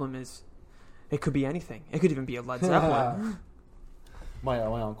that album is. It could be anything. It could even be a Led Zeppelin. My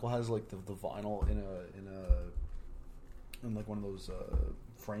uncle has like the vinyl in in like one of those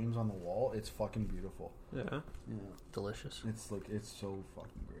frames on the wall. It's fucking beautiful. Yeah. Yeah. Delicious. It's so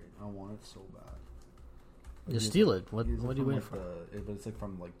fucking great. I want it so bad. Just steal it. What are you waiting for? But it's like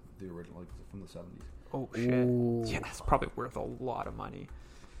from like the original, like from the 70s. Oh shit! Ooh. Yeah, it's probably worth a lot of money.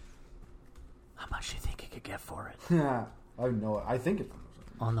 How much do you think you could get for it? Yeah, I know it. I think it's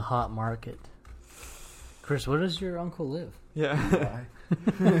on the hot market. Chris, where does your uncle live? Yeah.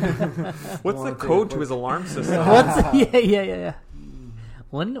 What's the code to his alarm system? Yeah.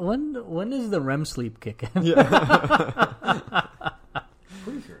 When does the REM sleep kick in? Yeah.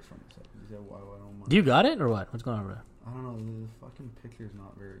 Pretty sure it's from the 70s. Yeah, why I don't mind. Do you got it or what? What's going on over there? I don't know. The fucking picture's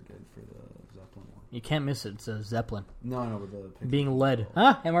not very good for the Zeppelin one. You can't miss it. It's a Zeppelin. No, but the picture being led.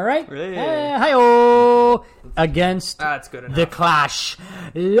 Huh? Am I right? Yeah. Hi-oh! Against that's good enough. The Clash.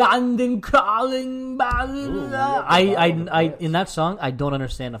 London Calling. I in that song, I don't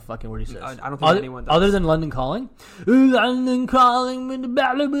understand a fucking word he says. I don't think anyone does. Other than London Calling. London Calling. Yeah.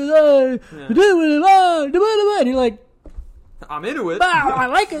 And you're like, I'm into it. I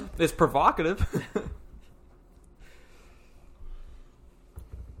like it. It's provocative.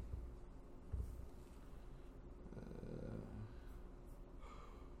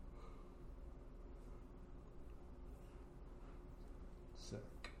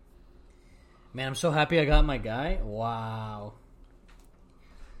 Man, I'm so happy I got my guy. Wow.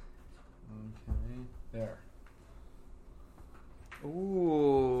 Okay. There.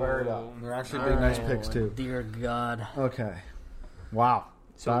 Ooh. Fire it up. They're actually big, nice picks, too. Dear God. Okay. Wow.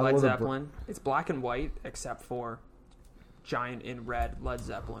 So Led Zeppelin. It's black and white, except for giant in red Led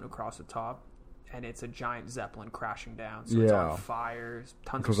Zeppelin across the top. And it's a giant Zeppelin crashing down. So it's on fire.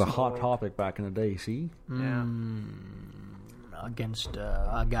 Tons of smoke. It was a hot topic back in the day, see? Yeah. Against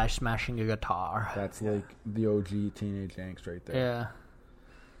a guy smashing a guitar. That's like the OG teenage angst right there.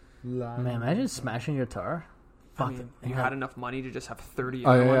 Yeah. Man, imagine smashing a guitar. I mean, you had enough money to just have 30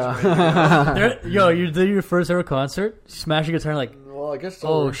 ones right Yo, you did your first ever concert, smash a guitar like, well, I guess so.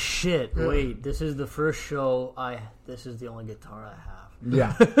 Oh shit, wait, this is the first show this is the only guitar I have.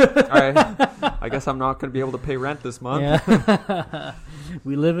 Yeah. I guess I'm not going to be able to pay rent this month. Yeah.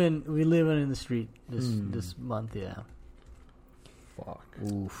 we live in the street this month, yeah. Fuck.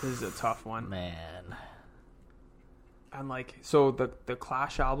 Oof. This is a tough one. Man. And like, so the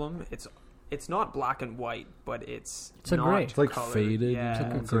Clash album, it's not black and white, but it's a not gray. It's like colored. faded. Yeah. It's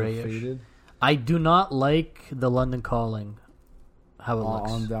like a grayish. I do not like the London Calling. How it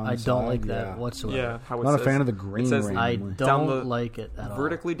looks. I don't like that whatsoever. Yeah, how it not says, a fan of the green. I don't like it at all.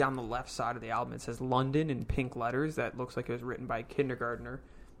 Vertically down the left side of the album, it says London in pink letters that looks like it was written by a kindergartner,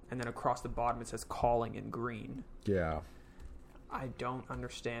 and then across the bottom it says Calling in green. Yeah. I don't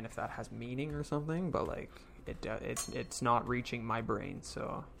understand if that has meaning or something, but like it's not reaching my brain.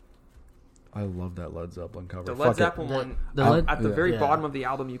 So I love that Led Zeppelin cover. The Led Zeppelin one at the very bottom of the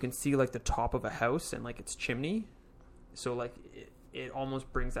album, you can see like the top of a house and like its chimney. So like it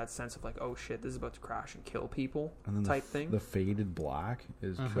almost brings that sense of like, oh shit, this is about to crash and kill people type thing. The faded black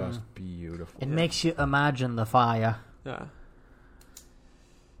is just beautiful. It makes you imagine the fire. Yeah.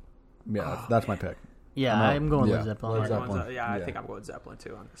 Yeah, that's my pick. Yeah, I'm going Led Zeppelin. I think I'm going Zeppelin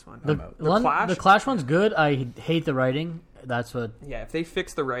too on this one. The Clash one's good. I hate the writing. That's what. Yeah, if they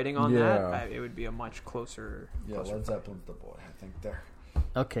fix the writing on that, it would be a much closer. Yeah, Led Zeppelin's the boy. I think there.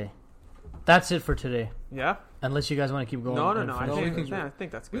 Okay, that's it for today. Yeah. Unless you guys want to keep going. No. I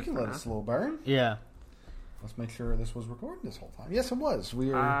think that's good. We can let it slow burn. Yeah. Let's make sure this was recorded this whole time. Yes, it was.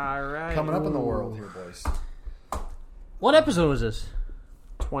 We are coming up in the world here, boys. What episode was this?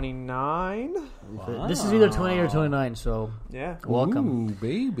 29. Wow. This is either 20 or 29, so yeah. Welcome. Ooh,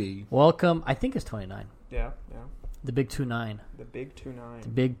 baby. Welcome. I think it's 29. Yeah. The big 2-9. The big 2-9. The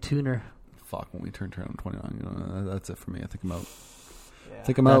big tuner. Fuck, when we turn 29, that's it for me. I think I'm out. Yeah. I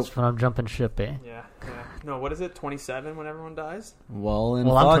think I'm out. That's when I'm jumping ship, eh? Yeah. No, what is it? 27 when everyone dies? Well, I'm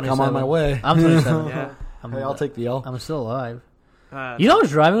on my way. I'm 27. Yeah. Hey, I'll take the L. I'm still alive. You know I was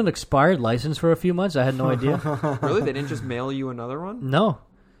driving an expired license for a few months? I had no idea. Really? They didn't just mail you another one? No.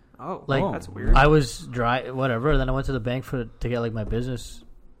 Oh, that's weird. I was whatever. Then I went to the bank to get like my business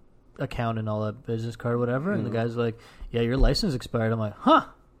account and all that business card, whatever. And the guy's like, "Yeah, your license expired." I'm like, "Huh,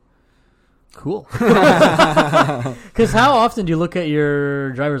 cool." Because how often do you look at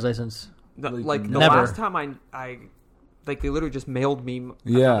your driver's license? The last time I like they literally just mailed me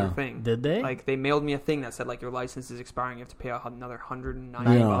another thing. Did they? Like they mailed me a thing that said like your license is expiring. You have to pay another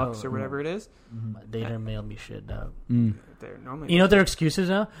 $190 or whatever it is. They didn't mail me shit out. They're normally. You know what their excuses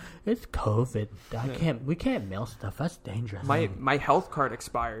now? It's COVID. We can't mail stuff. That's dangerous. My health card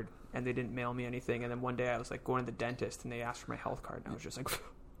expired and they didn't mail me anything. And then one day I was like going to the dentist and they asked for my health card and I was just like,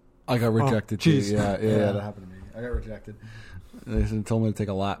 I got rejected too. Yeah, that happened to me. I got rejected. They told me to take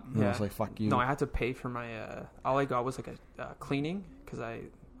a lap. And I was like, fuck you. No, I had to pay for my... all I got was like a cleaning, because I'm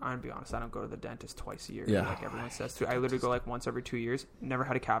going to be honest, I don't go to the dentist twice a year. Yeah. Like everyone says to. I literally go like once every 2 years. Never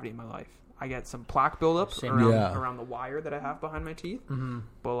had a cavity in my life. I get some plaque buildup around the wire that I have behind my teeth. Mm-hmm.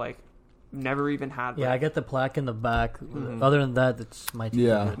 But like, never even had... I get the plaque in the back. Mm-hmm. Other than that, it's my teeth.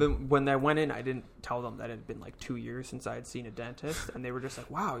 Yeah. When I went in, I didn't tell them that it had been like 2 years since I had seen a dentist. And they were just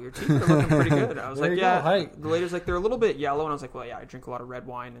like, wow, your teeth are looking pretty good. I was like, yeah. The lady's like, they're a little bit yellow. And I was like, well, yeah, I drink a lot of red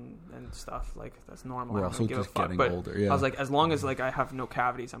wine and stuff. Like, that's normal. We're also just getting older. Yeah. I was like, as long as like I have no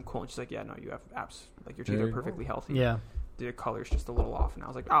cavities, I'm cool. And she's like, yeah, no, you have abs. Like, your teeth are perfectly healthy. Yeah. The color's just a little off, and I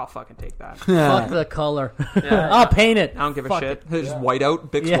was like, I'll fucking take that. Fuck the color. I'll paint it. I don't give a shit. Just white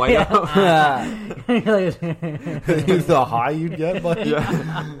out, Bix white out. Use the high you'd get, buddy.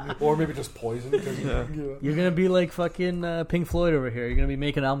 Or maybe just poison. You're gonna be like fucking Pink Floyd over here. You're gonna be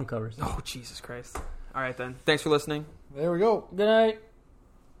making album covers. Oh, Jesus Christ. All right, then. Thanks for listening. There we go. Good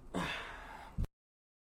night.